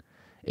watch, man.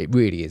 It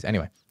really is.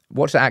 Anyway,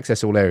 watch the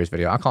Access All Areas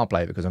video. I can't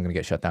play it because I'm going to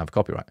get shut down for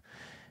copyright.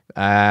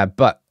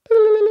 But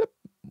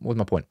what's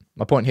my point?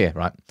 My point here,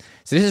 right?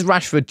 So this is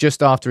Rashford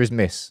just after his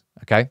miss,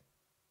 okay?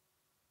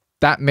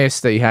 That miss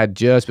that he had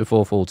just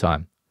before full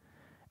time.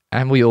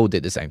 And we all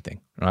did the same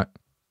thing, right?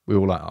 We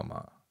were all like, oh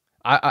my.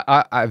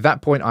 At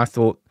that point, I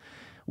thought,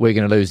 we're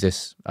going to lose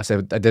this. I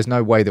said, there's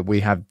no way that we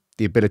have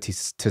the ability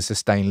to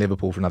sustain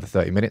Liverpool for another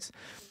 30 minutes.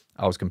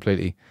 I was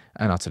completely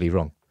and utterly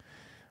wrong,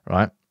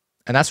 right?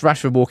 And that's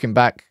Rashford walking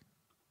back,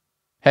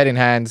 head in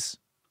hands,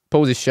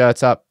 pulls his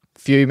shirt up,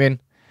 fuming.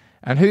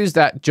 And who's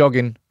that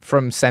jogging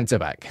from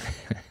centre-back?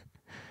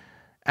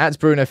 That's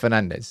Bruno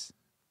Fernandes.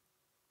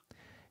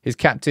 His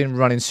captain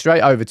running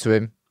straight over to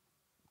him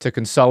to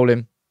console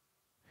him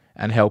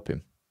and help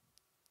him.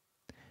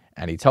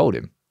 And he told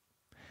him,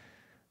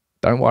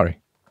 don't worry.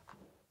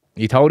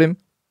 He told him,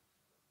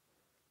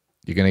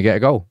 you're going to get a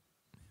goal.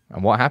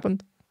 And what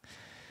happened?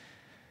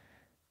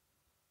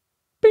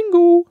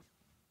 Bingo.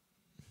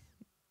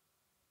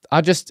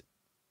 I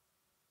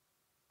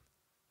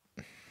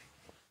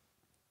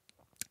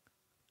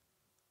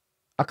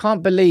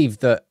can't believe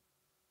that,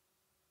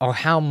 or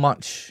how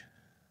much,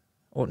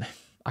 or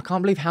I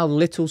can't believe how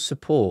little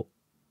support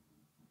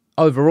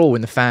overall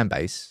in the fan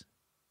base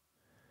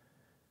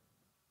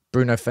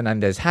Bruno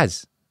Fernandes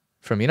has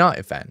from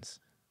United fans.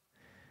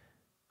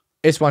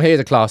 This one here is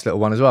a class little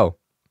one as well.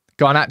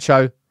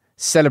 Garnacho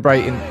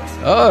celebrating.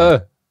 Oh,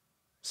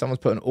 someone's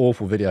put an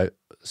awful video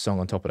song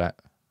on top of that.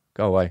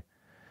 Go away.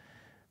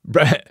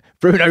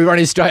 Bruno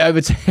running straight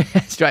over to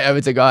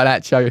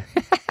Garnacho.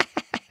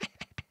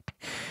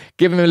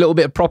 Give him a little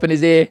bit of prop in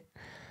his ear.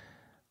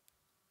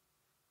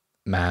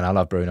 Man, I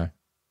love Bruno.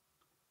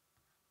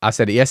 I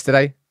said it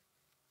yesterday.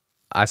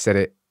 I said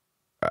it.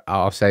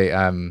 I'll say,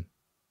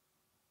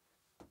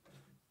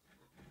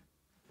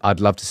 I'd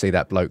love to see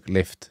that bloke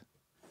lift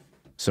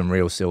some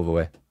real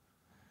silverware.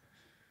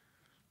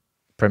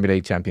 Premier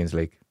League, Champions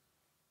League.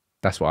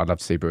 That's what I'd love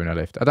to see Bruno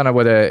lift. I don't know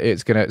whether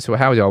it's going to... So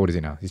how old is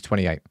he now? He's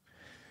 28.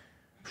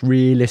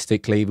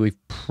 Realistically, we're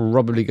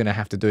probably going to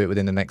have to do it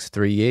within the next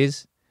 3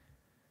 years.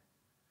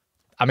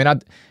 I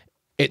mean,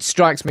 it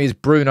strikes me as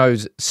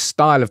Bruno's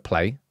style of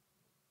play,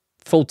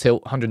 full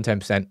tilt,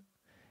 110%.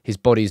 His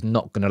body's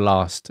not going to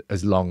last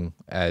as long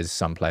as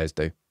some players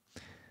do.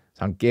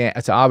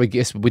 So I would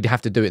guess we'd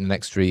have to do it in the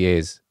next 3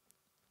 years.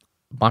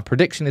 My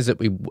prediction is that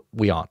we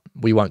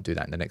won't do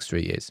that in the next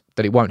 3 years.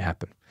 That it won't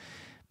happen.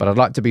 But I'd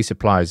like to be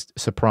surprised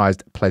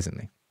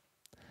pleasantly.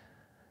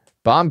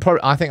 But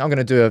I think I'm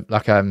going to do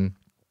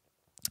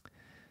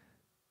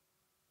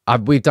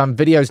we've done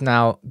videos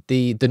now.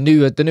 The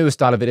newer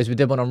style of videos. We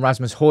did one on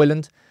Rasmus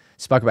Højlund.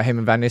 Spoke about him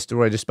and Van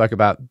Nistelrooy. Just spoke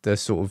about the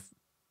sort of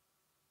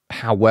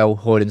how well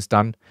Højlund's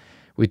done.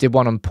 We did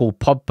one on Paul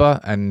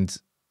Pogba and,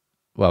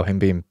 well, him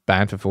being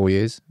banned for 4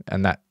 years,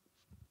 and that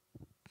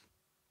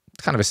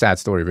kind of a sad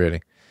story,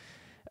 really.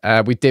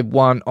 We did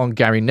one on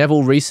Gary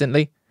Neville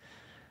recently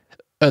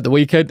at the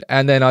weekend,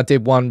 and then I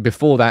did one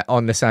before that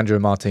on Lisandro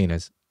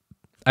Martinez.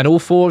 And all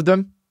 4 of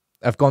them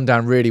have gone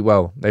down really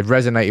well. They've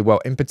resonated well.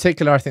 In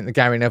particular, I think the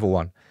Gary Neville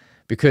one,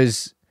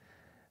 because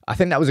I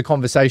think that was a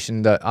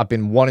conversation that I've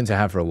been wanting to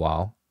have for a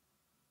while,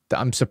 that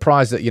I'm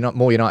surprised that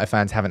more United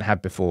fans haven't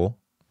had before.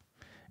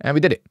 And we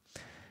did it.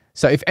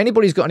 So if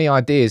anybody's got any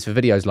ideas for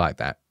videos like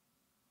that,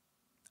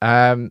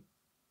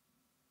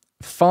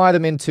 fire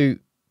them into...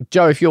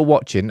 Joe, if you're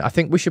watching, I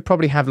think we should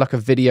probably have like a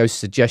video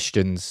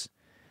suggestions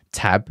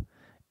tab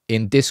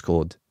in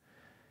Discord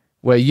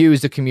where you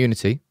as the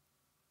community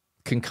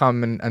can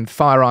come and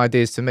fire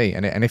ideas to me.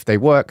 And if they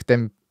work,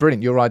 then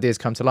brilliant. Your ideas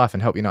come to life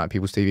and help United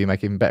People's TV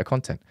make even better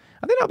content.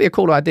 I think that'll be a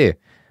cool idea.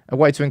 A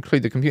way to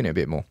include the community a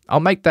bit more. I'll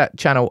make that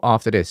channel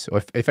after this.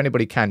 Or if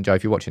anybody can, Joe,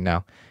 if you're watching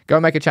now, go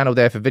and make a channel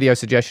there for video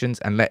suggestions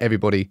and let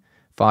everybody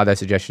fire their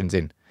suggestions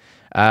in.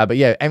 But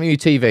yeah,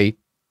 MUTV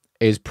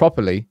is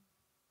properly...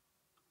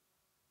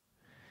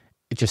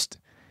 It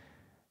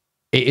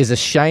is a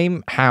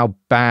shame how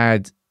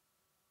bad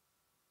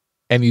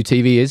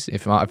MUTV is,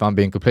 if I'm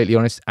being completely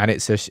honest, and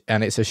it's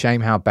a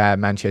shame how bad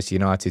Manchester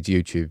United's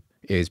YouTube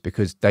is,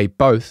 because they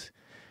both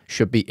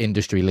should be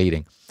industry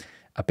leading.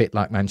 A bit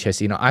like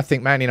Manchester United. I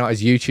think Man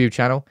United's YouTube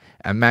channel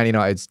and Man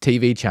United's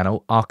TV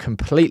channel are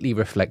completely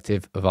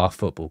reflective of our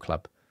football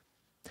club.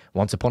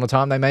 Once upon a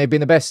time, they may have been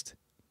the best.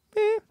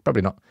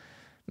 Probably not.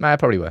 They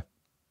probably were.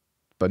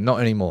 But not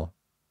anymore.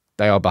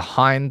 They are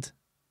behind.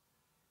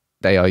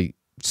 They are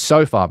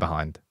so far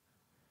behind.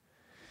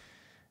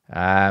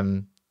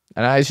 And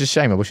it's just a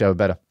shame. I wish they were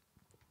better.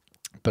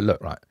 But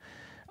look, right.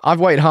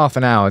 I've waited half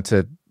an hour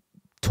to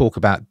talk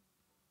about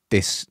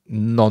this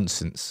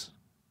nonsense.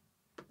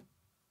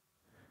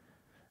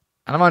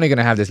 And I'm only going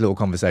to have this little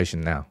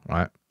conversation now,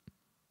 right?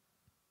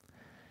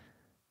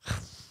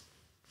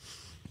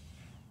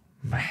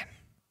 Man.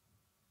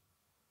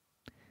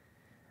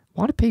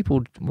 Why do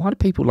people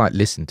like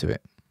listen to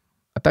it?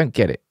 I don't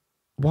get it.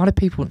 Why do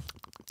people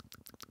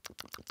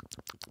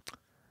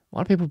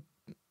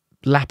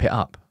lap it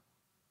up?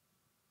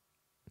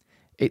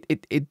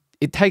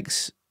 It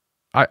takes...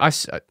 I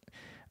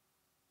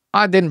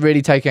didn't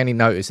really take any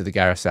notice of the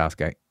Gareth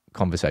Southgate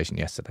conversation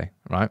yesterday,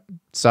 right?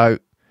 So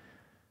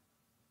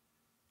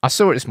I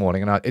saw it this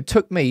morning, and it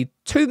took me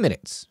 2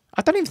 minutes.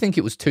 I don't even think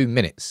it was 2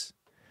 minutes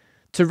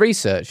to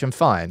research and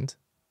find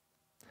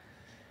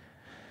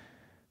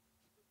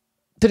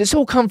that it's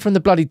all come from the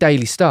bloody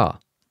Daily Star.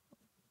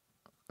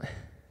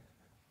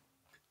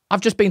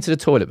 I've just been to the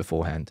toilet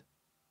beforehand,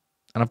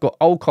 and I've got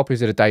old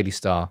copies of the Daily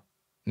Star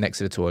next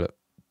to the toilet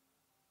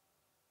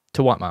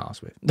to wipe my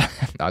ass with. No,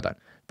 I don't.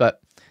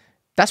 But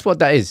that's what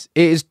that is.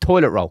 It is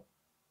toilet roll.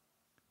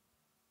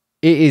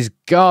 It is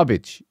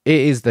garbage. It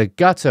is the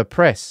gutter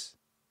press.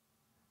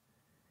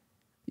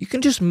 You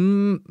can just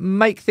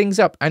make things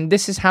up, and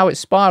this is how it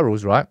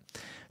spirals, right?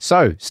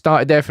 So,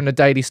 started there from the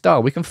Daily Star.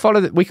 We can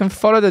follow the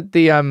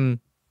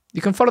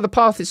you can follow the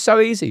path. It's so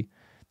easy.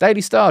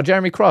 Daily Star,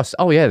 Jeremy Cross.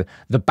 Oh yeah,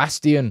 the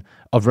bastion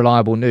of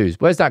reliable news.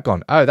 Where's that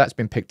gone? Oh, that's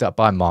been picked up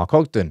by Mark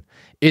Ogden.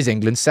 Is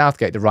England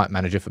Southgate the right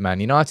manager for Man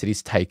United?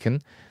 He's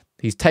taken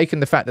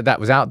the fact that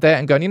was out there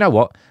and gone, you know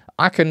what?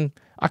 I can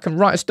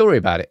write a story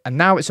about it. And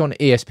now it's on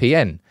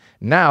ESPN.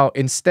 Now,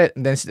 instead,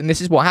 and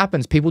this is what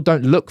happens. People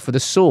don't look for the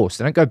source.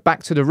 They don't go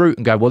back to the root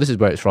and go, well, this is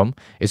where it's from.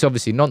 It's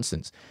obviously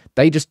nonsense.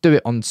 They just do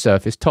it on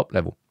surface, top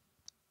level.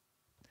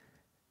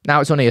 Now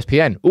it's on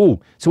ESPN.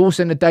 Oh, it's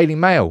also in the Daily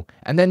Mail.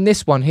 And then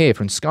this one here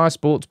from Sky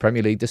Sports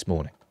Premier League this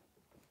morning.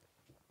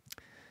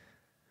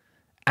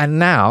 And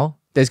now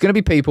there's going to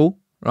be people,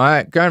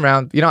 right, going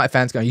around, United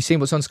fans going, you seen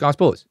what's on Sky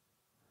Sports?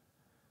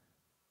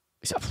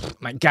 It's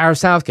like, mate, Gareth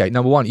Southgate,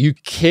 number one. Are you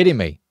kidding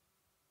me?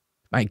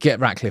 Mate, get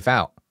Ratcliffe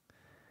out.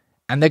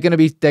 And they're going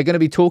to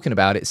be talking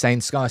about it,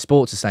 saying Sky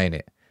Sports are saying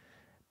it.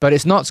 But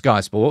it's not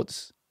Sky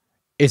Sports.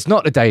 It's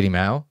not the Daily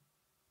Mail.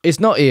 It's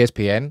not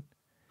ESPN.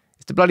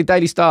 It's the bloody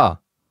Daily Star.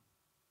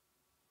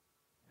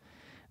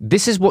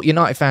 This is what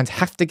United fans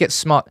have to get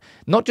smart.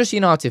 Not just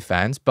United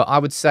fans, but I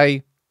would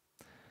say...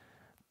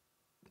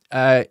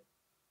 Dan,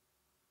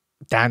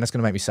 that's going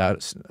to make me sad.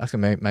 That's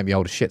going to make me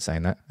old as shit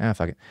saying that. Ah,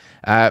 fuck it.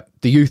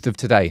 The youth of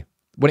today.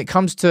 When it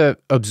comes to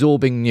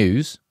absorbing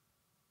news...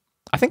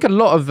 I think a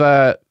lot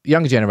of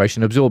younger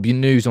generation absorb your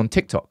news on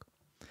TikTok.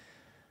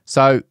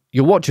 So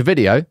you'll watch a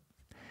video,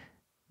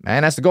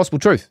 and that's the gospel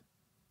truth.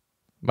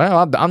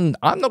 Well, I'm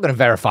not going to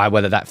verify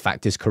whether that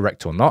fact is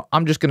correct or not.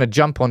 I'm just going to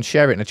jump on,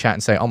 share it in a chat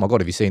and say, oh my God,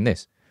 have you seen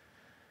this?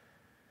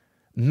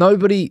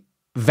 Nobody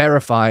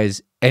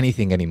verifies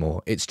anything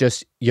anymore. It's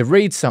just, you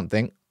read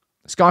something,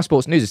 Sky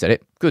Sports News has said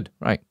it, good,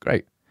 right,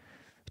 great.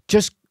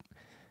 Just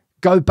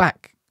go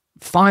back,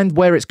 find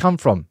where it's come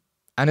from.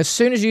 And as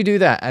soon as you do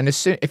that, and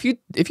if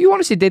you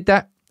honestly did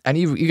that, and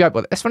you go,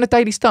 well, that's from the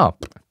Daily Star,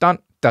 done,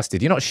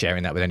 dusted. You're not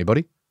sharing that with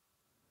anybody.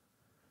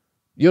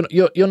 You're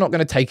not going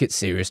to take it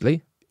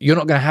seriously. You're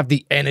not going to have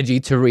the energy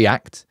to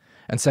react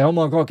and say, oh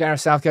my God,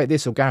 Gareth Southgate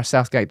this or Gareth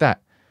Southgate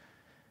that.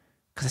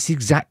 Because that's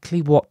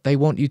exactly what they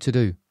want you to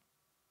do.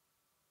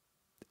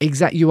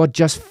 You are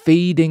just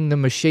feeding the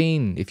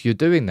machine if you're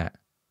doing that.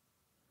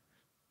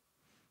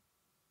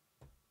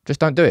 Just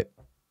don't do it.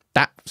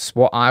 That's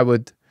what I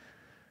would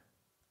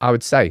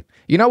say.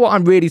 You know what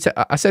I'm really...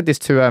 I said this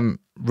to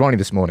Ronnie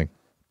this morning.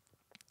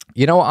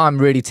 You know what I'm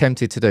really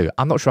tempted to do?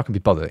 I'm not sure I can be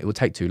bothered. It will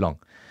take too long.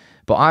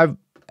 But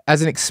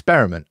as an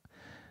experiment,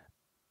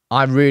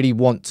 I really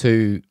want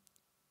to...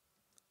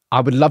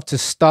 I would love to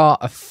start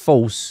a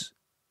false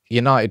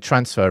United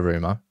transfer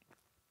rumour.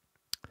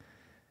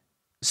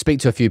 Speak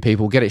to a few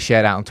people, get it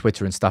shared out on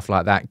Twitter and stuff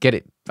like that. Get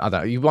it... I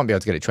don't know, you won't be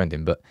able to get it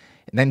trending, but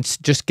then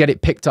just get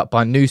it picked up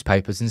by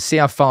newspapers and see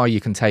how far you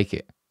can take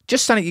it.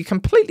 Just something you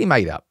completely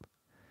made up.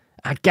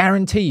 I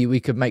guarantee you we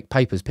could make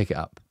papers pick it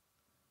up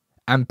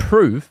and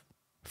prove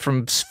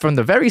from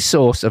the very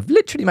source of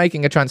literally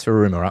making a transfer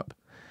rumour up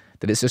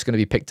that it's just going to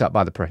be picked up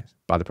by the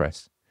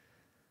press.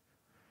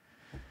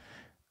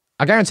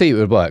 I guarantee you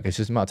it would work. It's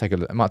just it might take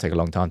a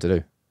long time to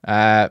do.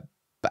 But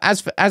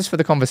as for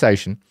the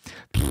conversation,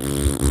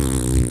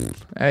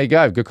 there you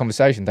go. Good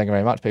conversation. Thank you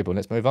very much, people.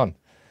 Let's move on.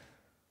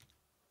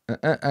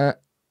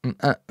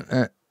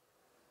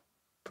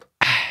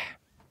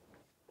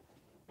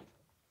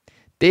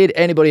 Did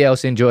anybody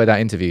else enjoy that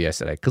interview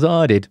yesterday? Because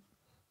I did.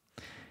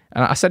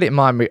 And I said it in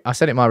my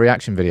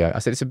reaction video. I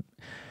said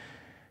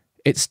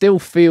it still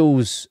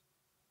feels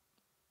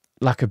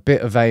like a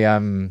bit of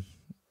a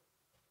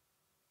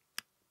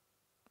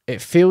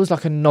it feels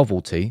like a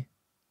novelty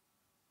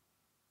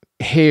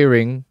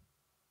hearing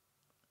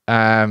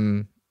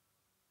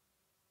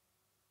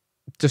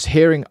just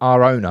hearing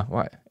our owner.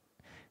 Right?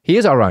 He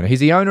is our owner.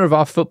 He's the owner of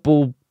our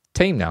football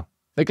team now.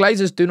 The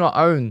Glazers do not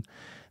own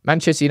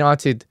Manchester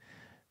United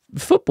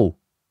football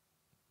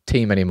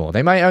team anymore.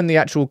 They may own the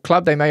actual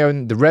club, they may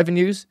own the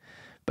revenues,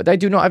 but they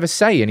do not have a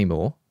say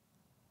anymore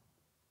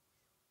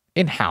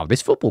in how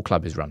this football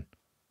club is run,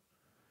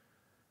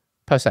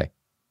 per se.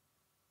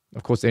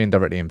 Of course, they're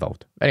indirectly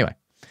involved. Anyway,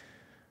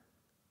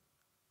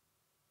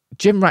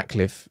 Jim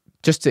Ratcliffe,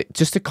 just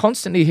to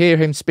constantly hear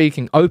him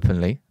speaking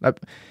openly, like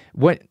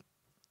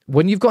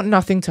when you've got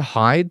nothing to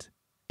hide,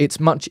 it's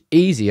much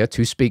easier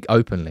to speak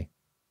openly.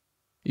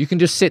 You can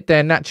just sit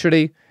there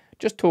naturally,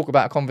 just talk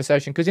about a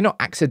conversation, because you're not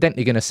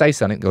accidentally going to say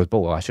something that goes,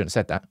 oh, I shouldn't have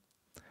said that.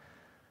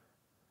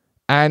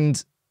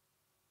 And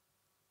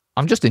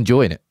I'm just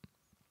enjoying it.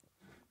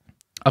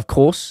 Of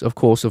course,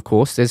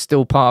 there's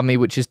still part of me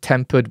which is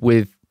tempered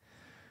with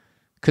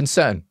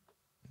concern.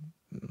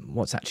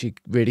 What's actually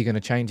really going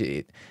to change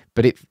it?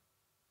 But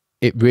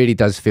it really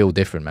does feel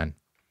different, man.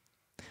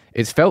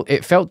 It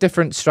felt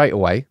different straight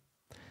away,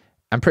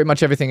 and pretty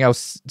much everything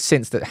else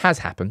since that has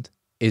happened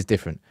is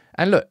different.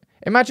 And look,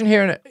 imagine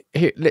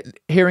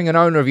hearing an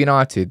owner of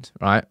United,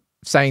 right,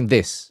 saying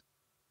this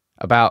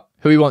about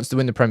who he wants to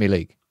win the Premier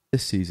League.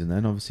 This season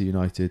then, obviously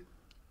United,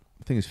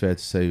 I think it's fair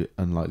to say,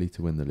 unlikely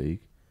to win the league.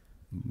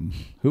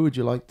 Who would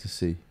you like to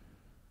see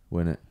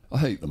win it? I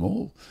hate them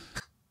all.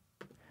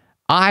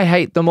 I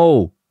hate them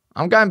all.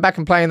 I'm going back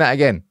and playing that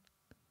again.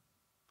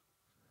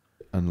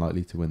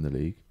 Unlikely to win the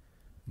league.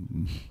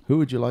 Who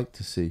would you like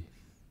to see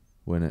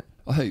win it?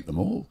 I hate them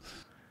all.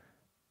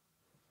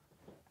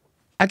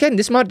 Again,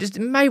 this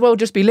may well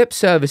just be lip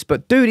service,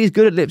 but dude, he's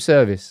good at lip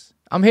service.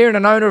 I'm hearing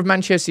an owner of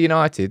Manchester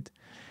United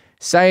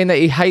saying that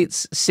he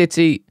hates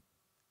City,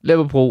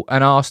 Liverpool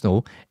and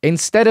Arsenal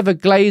instead of a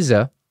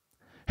Glazer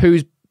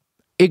who's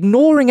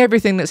ignoring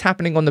everything that's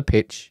happening on the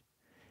pitch,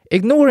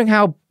 ignoring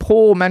how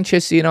poor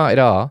Manchester United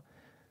are,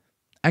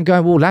 and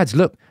going, well, lads,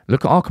 look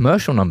at our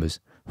commercial numbers.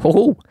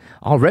 Oh,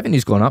 our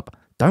revenue's gone up.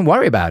 Don't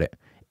worry about it.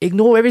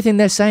 Ignore everything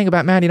they're saying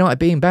about Man United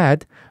being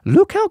bad.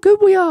 Look how good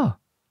we are.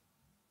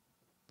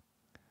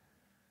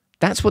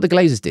 That's what the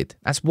Glazers did.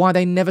 That's why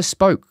they never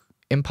spoke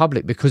in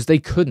public, because they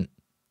couldn't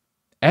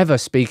ever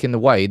speak in the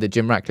way that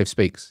Jim Ratcliffe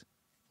speaks,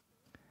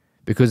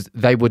 because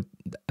they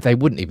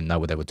wouldn't even know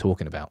what they were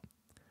talking about.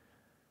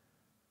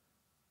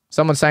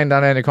 Someone's saying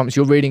down there in the comments,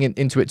 you're reading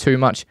into it too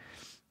much.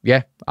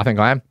 Yeah, I think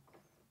I am,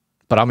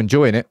 but I'm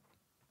enjoying it.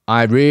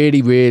 I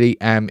really, really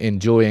am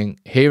enjoying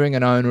hearing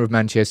an owner of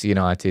Manchester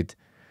United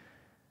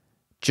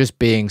just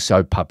being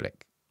so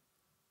public.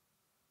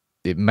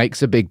 It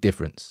makes a big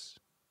difference.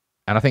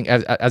 And I think,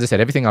 as I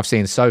said, everything I've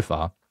seen so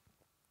far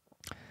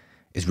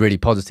is really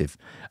positive.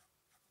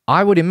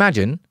 I would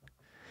imagine,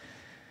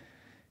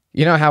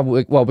 you know how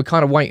we're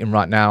kind of waiting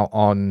right now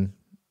on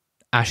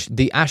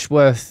the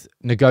Ashworth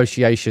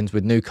negotiations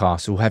with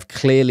Newcastle have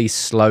clearly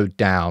slowed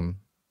down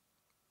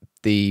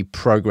the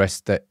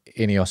progress that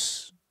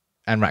Ineos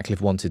and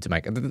Ratcliffe wanted to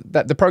make.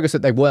 The progress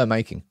that they were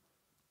making,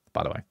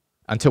 by the way,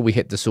 until we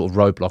hit the sort of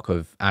roadblock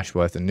of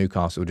Ashworth and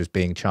Newcastle just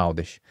being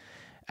childish.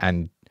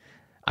 And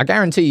I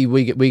guarantee you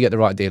we get the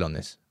right deal on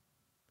this.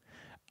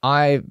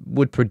 I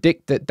would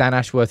predict that Dan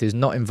Ashworth is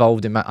not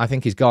involved in that. I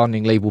think his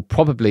gardening leave will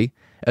probably,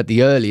 at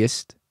the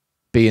earliest,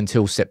 be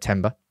until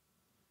September.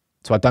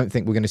 So I don't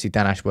think we're going to see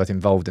Dan Ashworth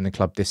involved in the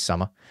club this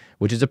summer,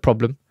 which is a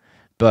problem.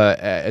 But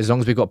as long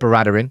as we've got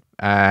Barada in,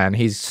 and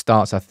he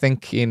starts, I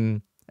think,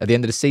 at the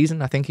end of the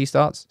season, I think he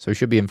starts. So he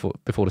should be in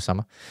before the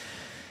summer.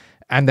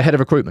 And the head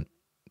of recruitment.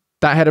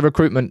 That head of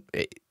recruitment,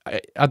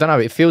 I don't know,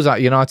 it feels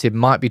like United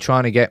might be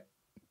trying to get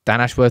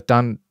Dan Ashworth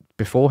done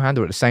beforehand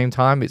or at the same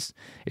time. It's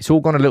all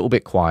gone a little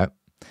bit quiet.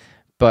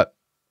 But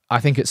I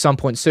think at some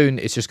point soon,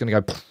 it's just going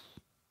to go...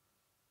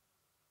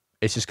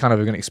 It's just kind of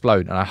going to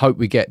explode. And I hope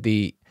we get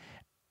the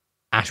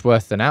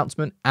Ashworth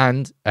announcement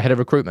and a head of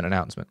recruitment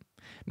announcement.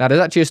 Now, there's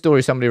actually a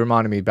story somebody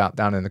reminded me about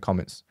down in the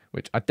comments,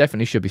 which I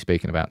definitely should be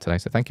speaking about today.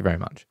 So thank you very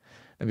much.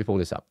 Let me pull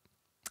this up.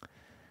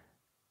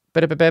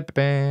 Forgot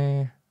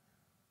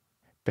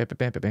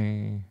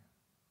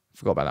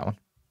about that one.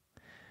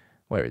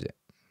 Where is it?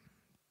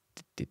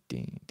 This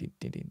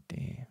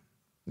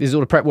is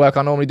all the prep work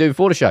I normally do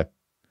before the show.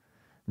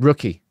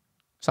 Rookie.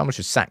 Someone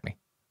should sack me.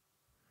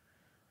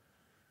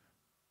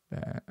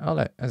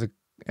 There's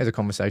a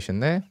conversation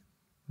there.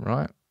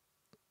 Right.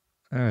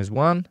 There's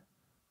one.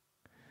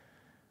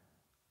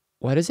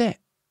 What is it?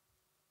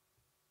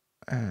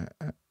 I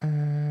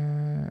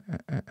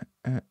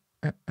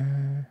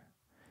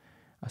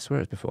swear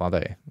it's before. Oh,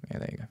 there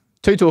you go.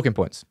 Two talking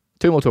points.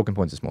 Two more talking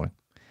points this morning.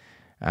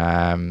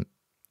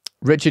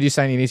 Richard, you're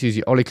saying you need to use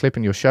your Ollie clip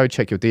in your show.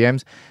 Check your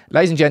DMs.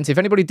 Ladies and gents, if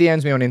anybody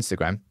DMs me on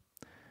Instagram,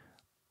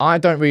 I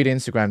don't read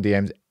Instagram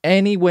DMs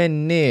anywhere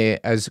near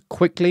as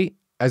quickly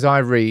as I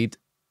read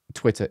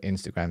Twitter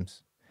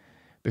Instagrams.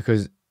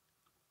 Because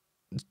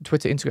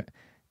Twitter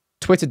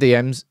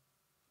DMs,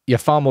 you're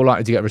far more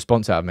likely to get a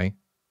response out of me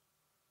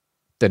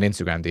than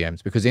Instagram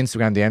DMs. Because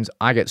Instagram DMs,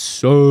 I get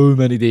so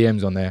many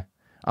DMs on there.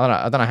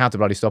 I don't know how to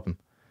bloody stop them.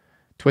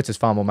 Twitter's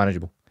far more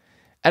manageable.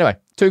 Anyway,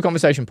 two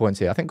conversation points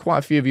here. I think quite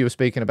a few of you were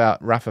speaking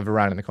about Rafa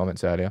Varane in the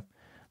comments earlier.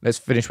 Let's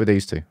finish with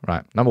these two.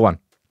 Right, number one.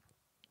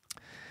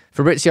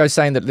 Fabrizio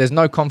saying that there's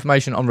no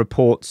confirmation on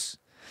reports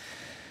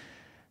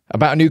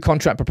about a new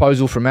contract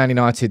proposal from Man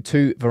United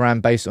to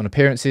Varane based on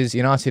appearances.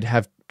 United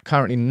have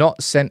currently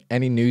not sent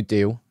any new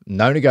deal.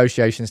 No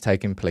negotiations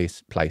taking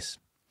place.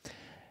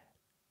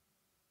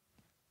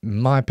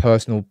 My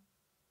personal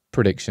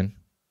prediction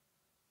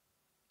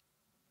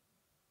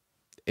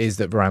is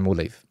that Varane will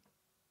leave.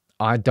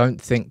 I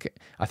think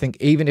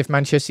even if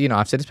Manchester United,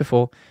 I've said this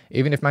before,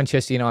 even if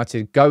Manchester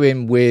United go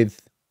in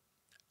with,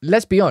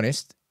 let's be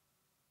honest,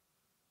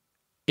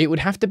 it would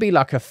have to be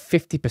like a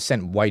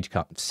 50% wage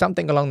cut,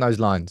 something along those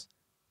lines,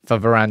 for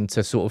Varane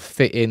to sort of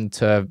fit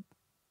into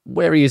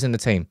where he is in the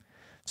team.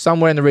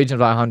 Somewhere in the region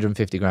of like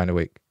 150 grand a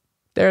week.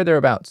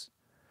 Thereabouts.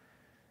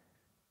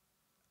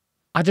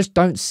 I just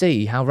don't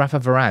see how Rafa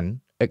Varane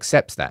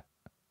accepts that.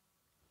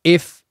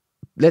 If,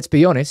 let's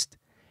be honest,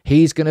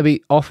 he's going to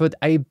be offered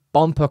a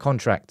bumper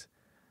contract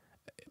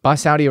by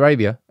Saudi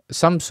Arabia,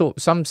 some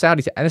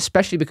Saudi, and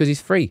especially because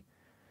he's free.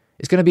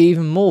 It's going to be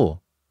even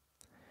more.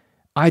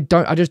 I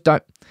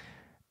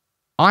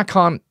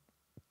can't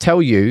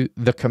tell you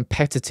the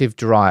competitive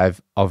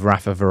drive of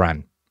Rafa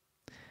Varane,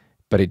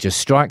 but it just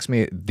strikes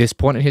me at this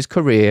point in his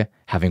career,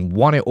 having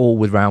won it all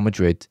with Real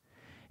Madrid,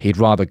 he'd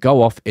rather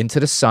go off into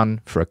the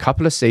sun for a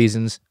couple of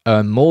seasons,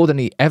 earn more than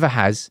he ever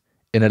has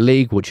in a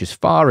league which is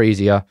far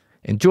easier,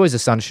 enjoys the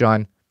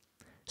sunshine,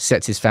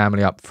 sets his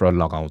family up for a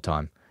long old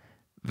time.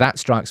 That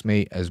strikes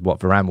me as what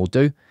Varane will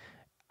do,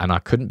 and I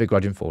couldn't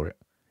begrudge him for it.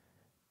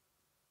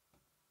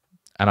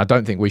 And I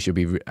don't think we should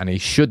be, and he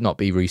should not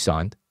be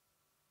re-signed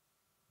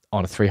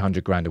on a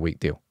 300 grand a week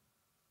deal.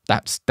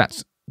 That's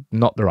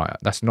not the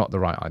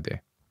right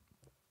idea.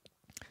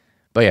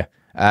 But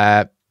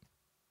yeah,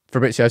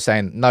 Fabrizio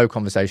saying no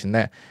conversation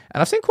there.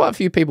 And I've seen quite a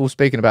few people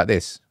speaking about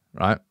this,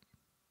 right?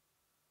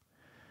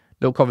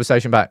 Little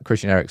conversation about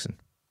Christian Eriksen.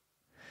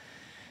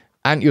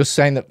 And you're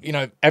saying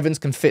that, Evans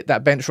can fit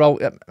that bench role.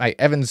 Hey,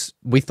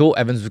 we thought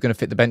Evans was going to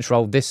fit the bench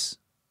role this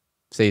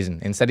season.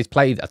 Instead, he's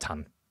played a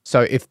ton.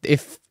 So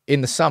if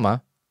in the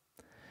summer,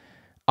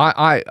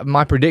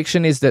 my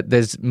prediction is that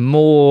there's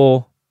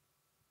more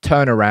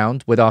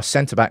turnaround with our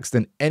centre-backs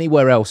than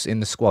anywhere else in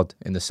the squad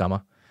in the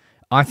summer.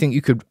 I think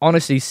you could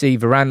honestly see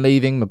Varane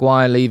leaving,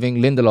 Maguire leaving,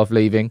 Lindelof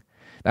leaving.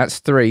 That's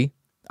 3.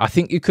 I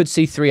think you could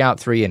see 3 out,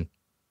 3 in.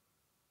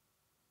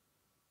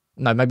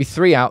 No, maybe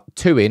 3 out,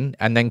 2 in,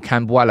 and then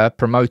Cambuala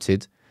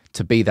promoted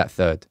to be that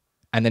third.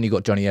 And then you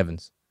got Johnny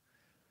Evans.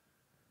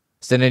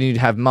 So then you'd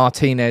have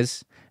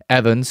Martinez,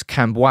 Evans,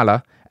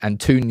 Cambuala, and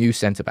 2 new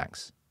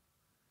centre-backs.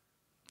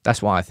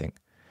 That's what I think.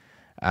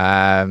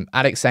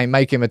 Alex saying,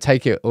 make him a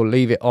take it or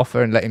leave it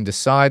offer and let him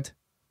decide.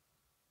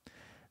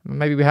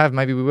 Maybe we have,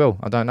 maybe we will.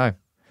 I don't know.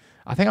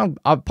 I think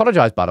I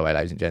apologise, by the way,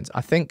 ladies and gents.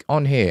 I think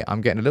on here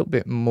I'm getting a little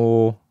bit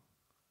more.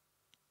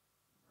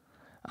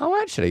 Oh,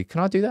 actually,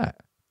 can I do that?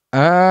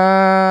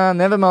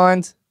 Never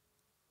mind.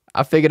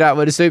 I figured out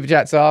where the super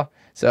chats are,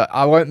 so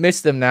I won't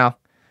miss them now.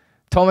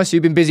 Thomas,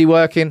 you've been busy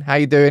working. How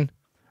you doing?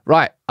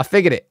 Right, I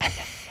figured it.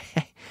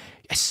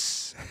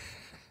 Yes.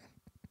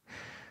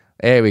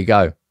 There we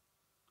go.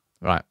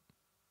 Right.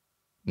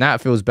 Now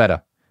it feels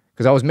better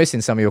because I was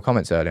missing some of your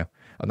comments earlier.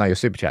 Oh, no, your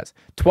super chats.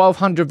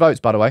 1,200 votes,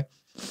 by the way.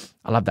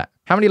 I love that.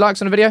 How many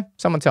likes on the video?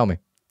 Someone tell me.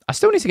 I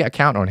still need to get a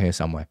counter on here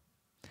somewhere.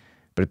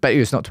 But I bet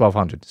you it's not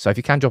 1,200. So if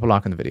you can, drop a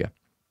like on the video.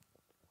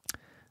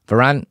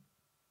 Varane,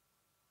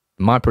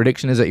 my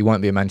prediction is that he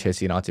won't be a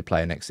Manchester United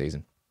player next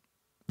season.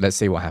 Let's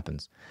see what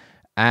happens.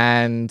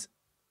 And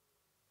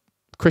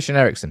Christian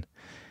Eriksen.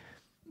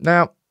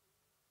 Now,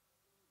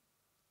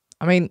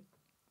 I mean,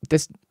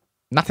 there's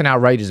nothing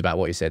outrageous about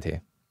what he said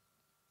here.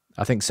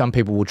 I think some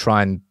people will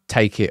try and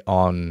take it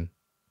on,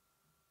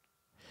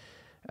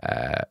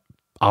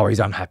 oh, he's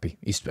unhappy.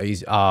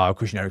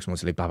 Christian Eriksen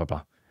wants to leave, blah, blah,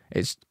 blah.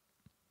 It's,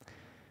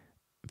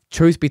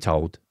 truth be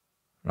told,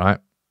 right?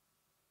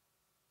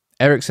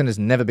 Eriksen has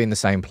never been the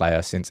same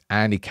player since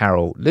Andy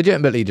Carroll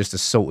legitimately just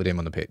assaulted him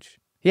on the pitch.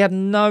 He had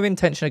no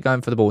intention of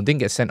going for the ball and didn't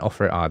get sent off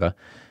for it either.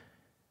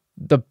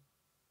 The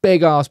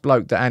big-ass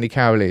bloke that Andy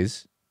Carroll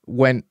is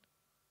went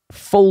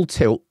full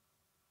tilt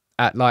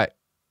at like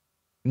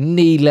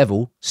knee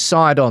level,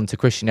 side on to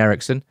Christian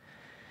Eriksen.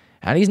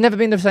 And he's never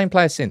been the same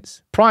player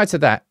since. Prior to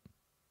that,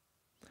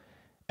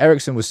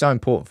 Eriksen was so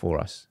important for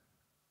us.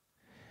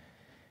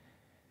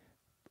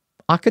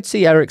 I could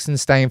see Eriksen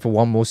staying for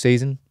one more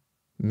season,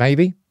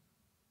 maybe.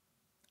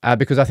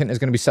 Because I think there's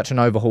going to be such an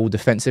overhaul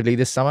defensively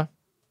this summer.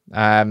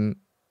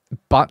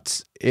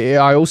 But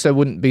I also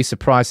wouldn't be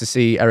surprised to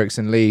see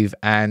Eriksen leave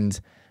and,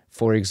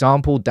 for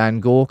example, Dan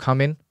Gore come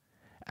in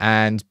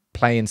and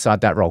play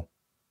inside that role.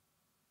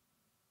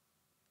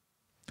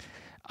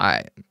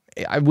 I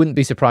wouldn't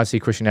be surprised to see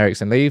Christian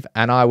Eriksen leave,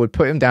 and I would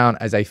put him down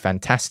as a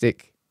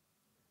fantastic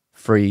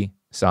free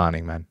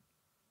signing, man.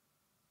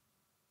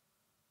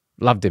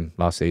 Loved him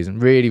last season.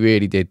 Really,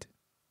 really did.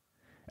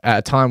 At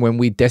a time when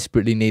we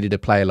desperately needed a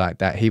player like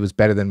that, he was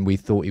better than we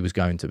thought he was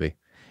going to be.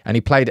 And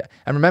he played...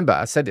 And remember,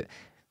 I said it,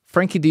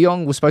 Frankie de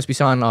Jong was supposed to be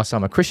signed last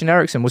summer. Christian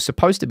Eriksen was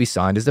supposed to be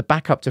signed as the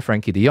backup to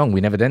Frankie de Jong.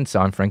 We never then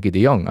signed Frankie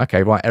de Jong.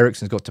 Okay, right,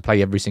 Eriksen's got to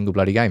play every single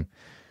bloody game.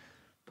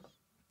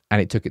 And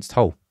it took its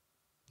toll.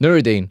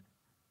 Nuruddin.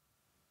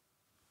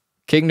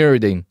 King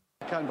Nuruddin.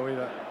 I can't believe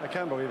it. I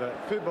can't believe it.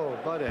 Football,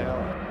 bloody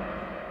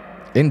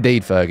hell.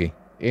 Indeed, Fergie.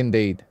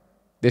 Indeed.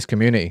 This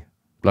community.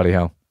 Bloody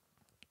hell.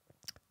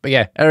 But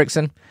yeah,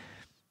 Eriksen,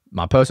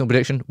 my personal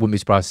prediction, wouldn't be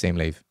surprised to see him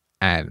leave.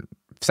 And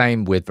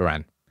same with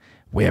Varane.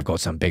 We have got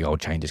some big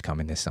old changes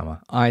coming this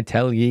summer. I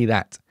tell ye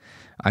that.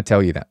 I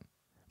tell you that.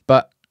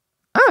 But,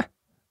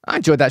 I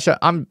enjoyed that show.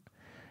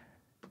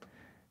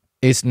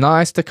 It's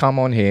nice to come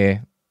on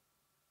here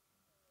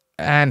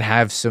and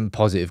have some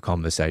positive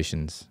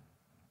conversations.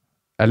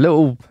 I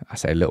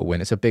say a little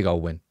win. It's a big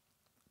old win.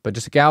 But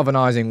just a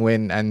galvanising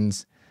win,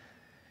 and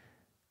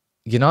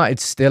United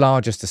still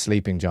are just a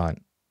sleeping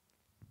giant.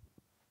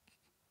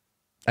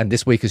 And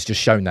this week has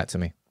just shown that to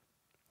me.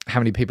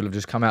 How many people have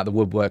just come out of the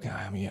woodwork?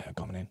 Oh, yeah,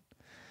 coming in.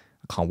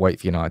 I can't wait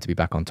for United to be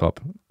back on top.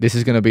 This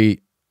is going to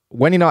be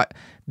when United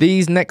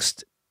these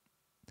next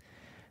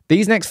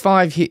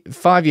 5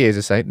 years,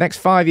 I say, next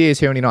 5 years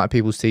here on United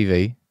People's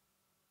TV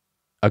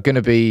are going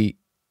to be,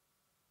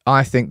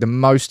 I think, the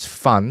most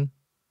fun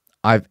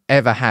I've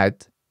ever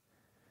had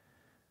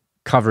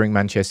covering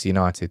Manchester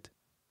United.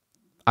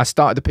 I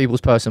started the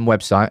People's Person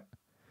website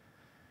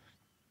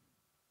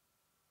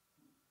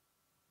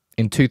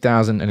in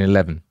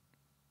 2011,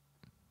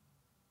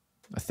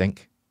 I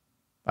think.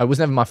 It was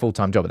never my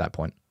full-time job at that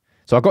point.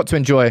 So I got to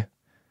enjoy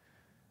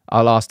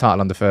our last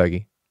title under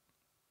Fergie.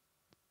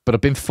 But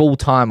I've been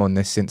full-time on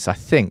this since, I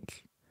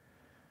think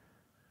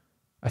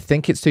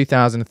it's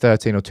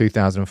 2013 or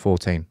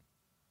 2014.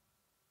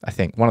 I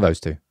think, one of those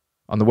two.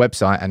 On the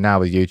website and now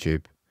with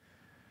YouTube.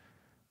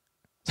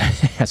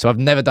 So I've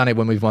never done it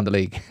when we've won the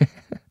league.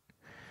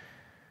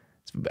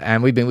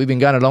 And we've been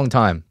going a long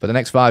time. But the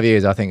next 5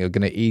 years, I think, are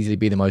going to easily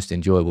be the most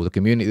enjoyable. The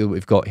community that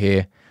we've got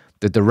here,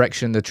 the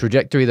direction, the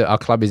trajectory that our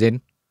club is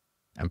in,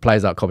 and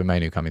players like Kobbie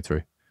Mainoo coming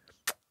through.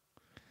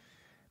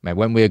 Man,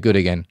 when we're good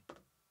again,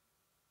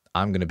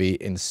 I'm going to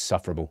be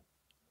insufferable.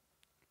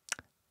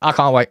 I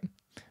can't wait.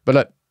 But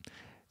look,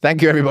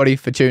 thank you everybody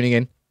for tuning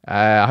in.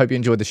 I hope you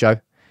enjoyed the show.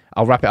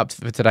 I'll wrap it up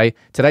for today.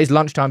 Today's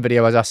lunchtime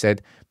video, as I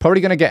said,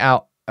 probably going to get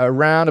out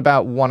around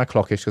about 1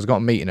 o'clock-ish because I've got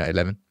a meeting at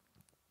 11.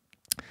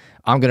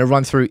 I'm going to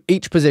run through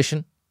each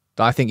position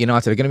that I think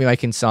United are going to be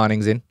making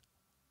signings in.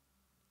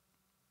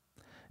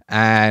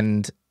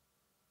 And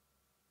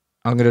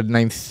I'm going to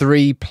name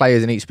 3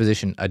 players in each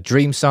position. A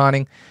dream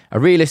signing, a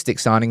realistic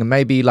signing, and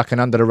maybe like an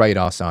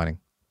under-the-radar signing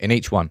in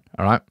each one.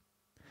 All right?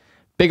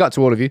 Big up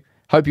to all of you.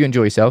 Hope you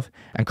enjoy yourself.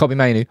 And Kobbie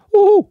Mainoo,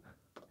 woohoo!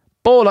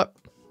 Ball up!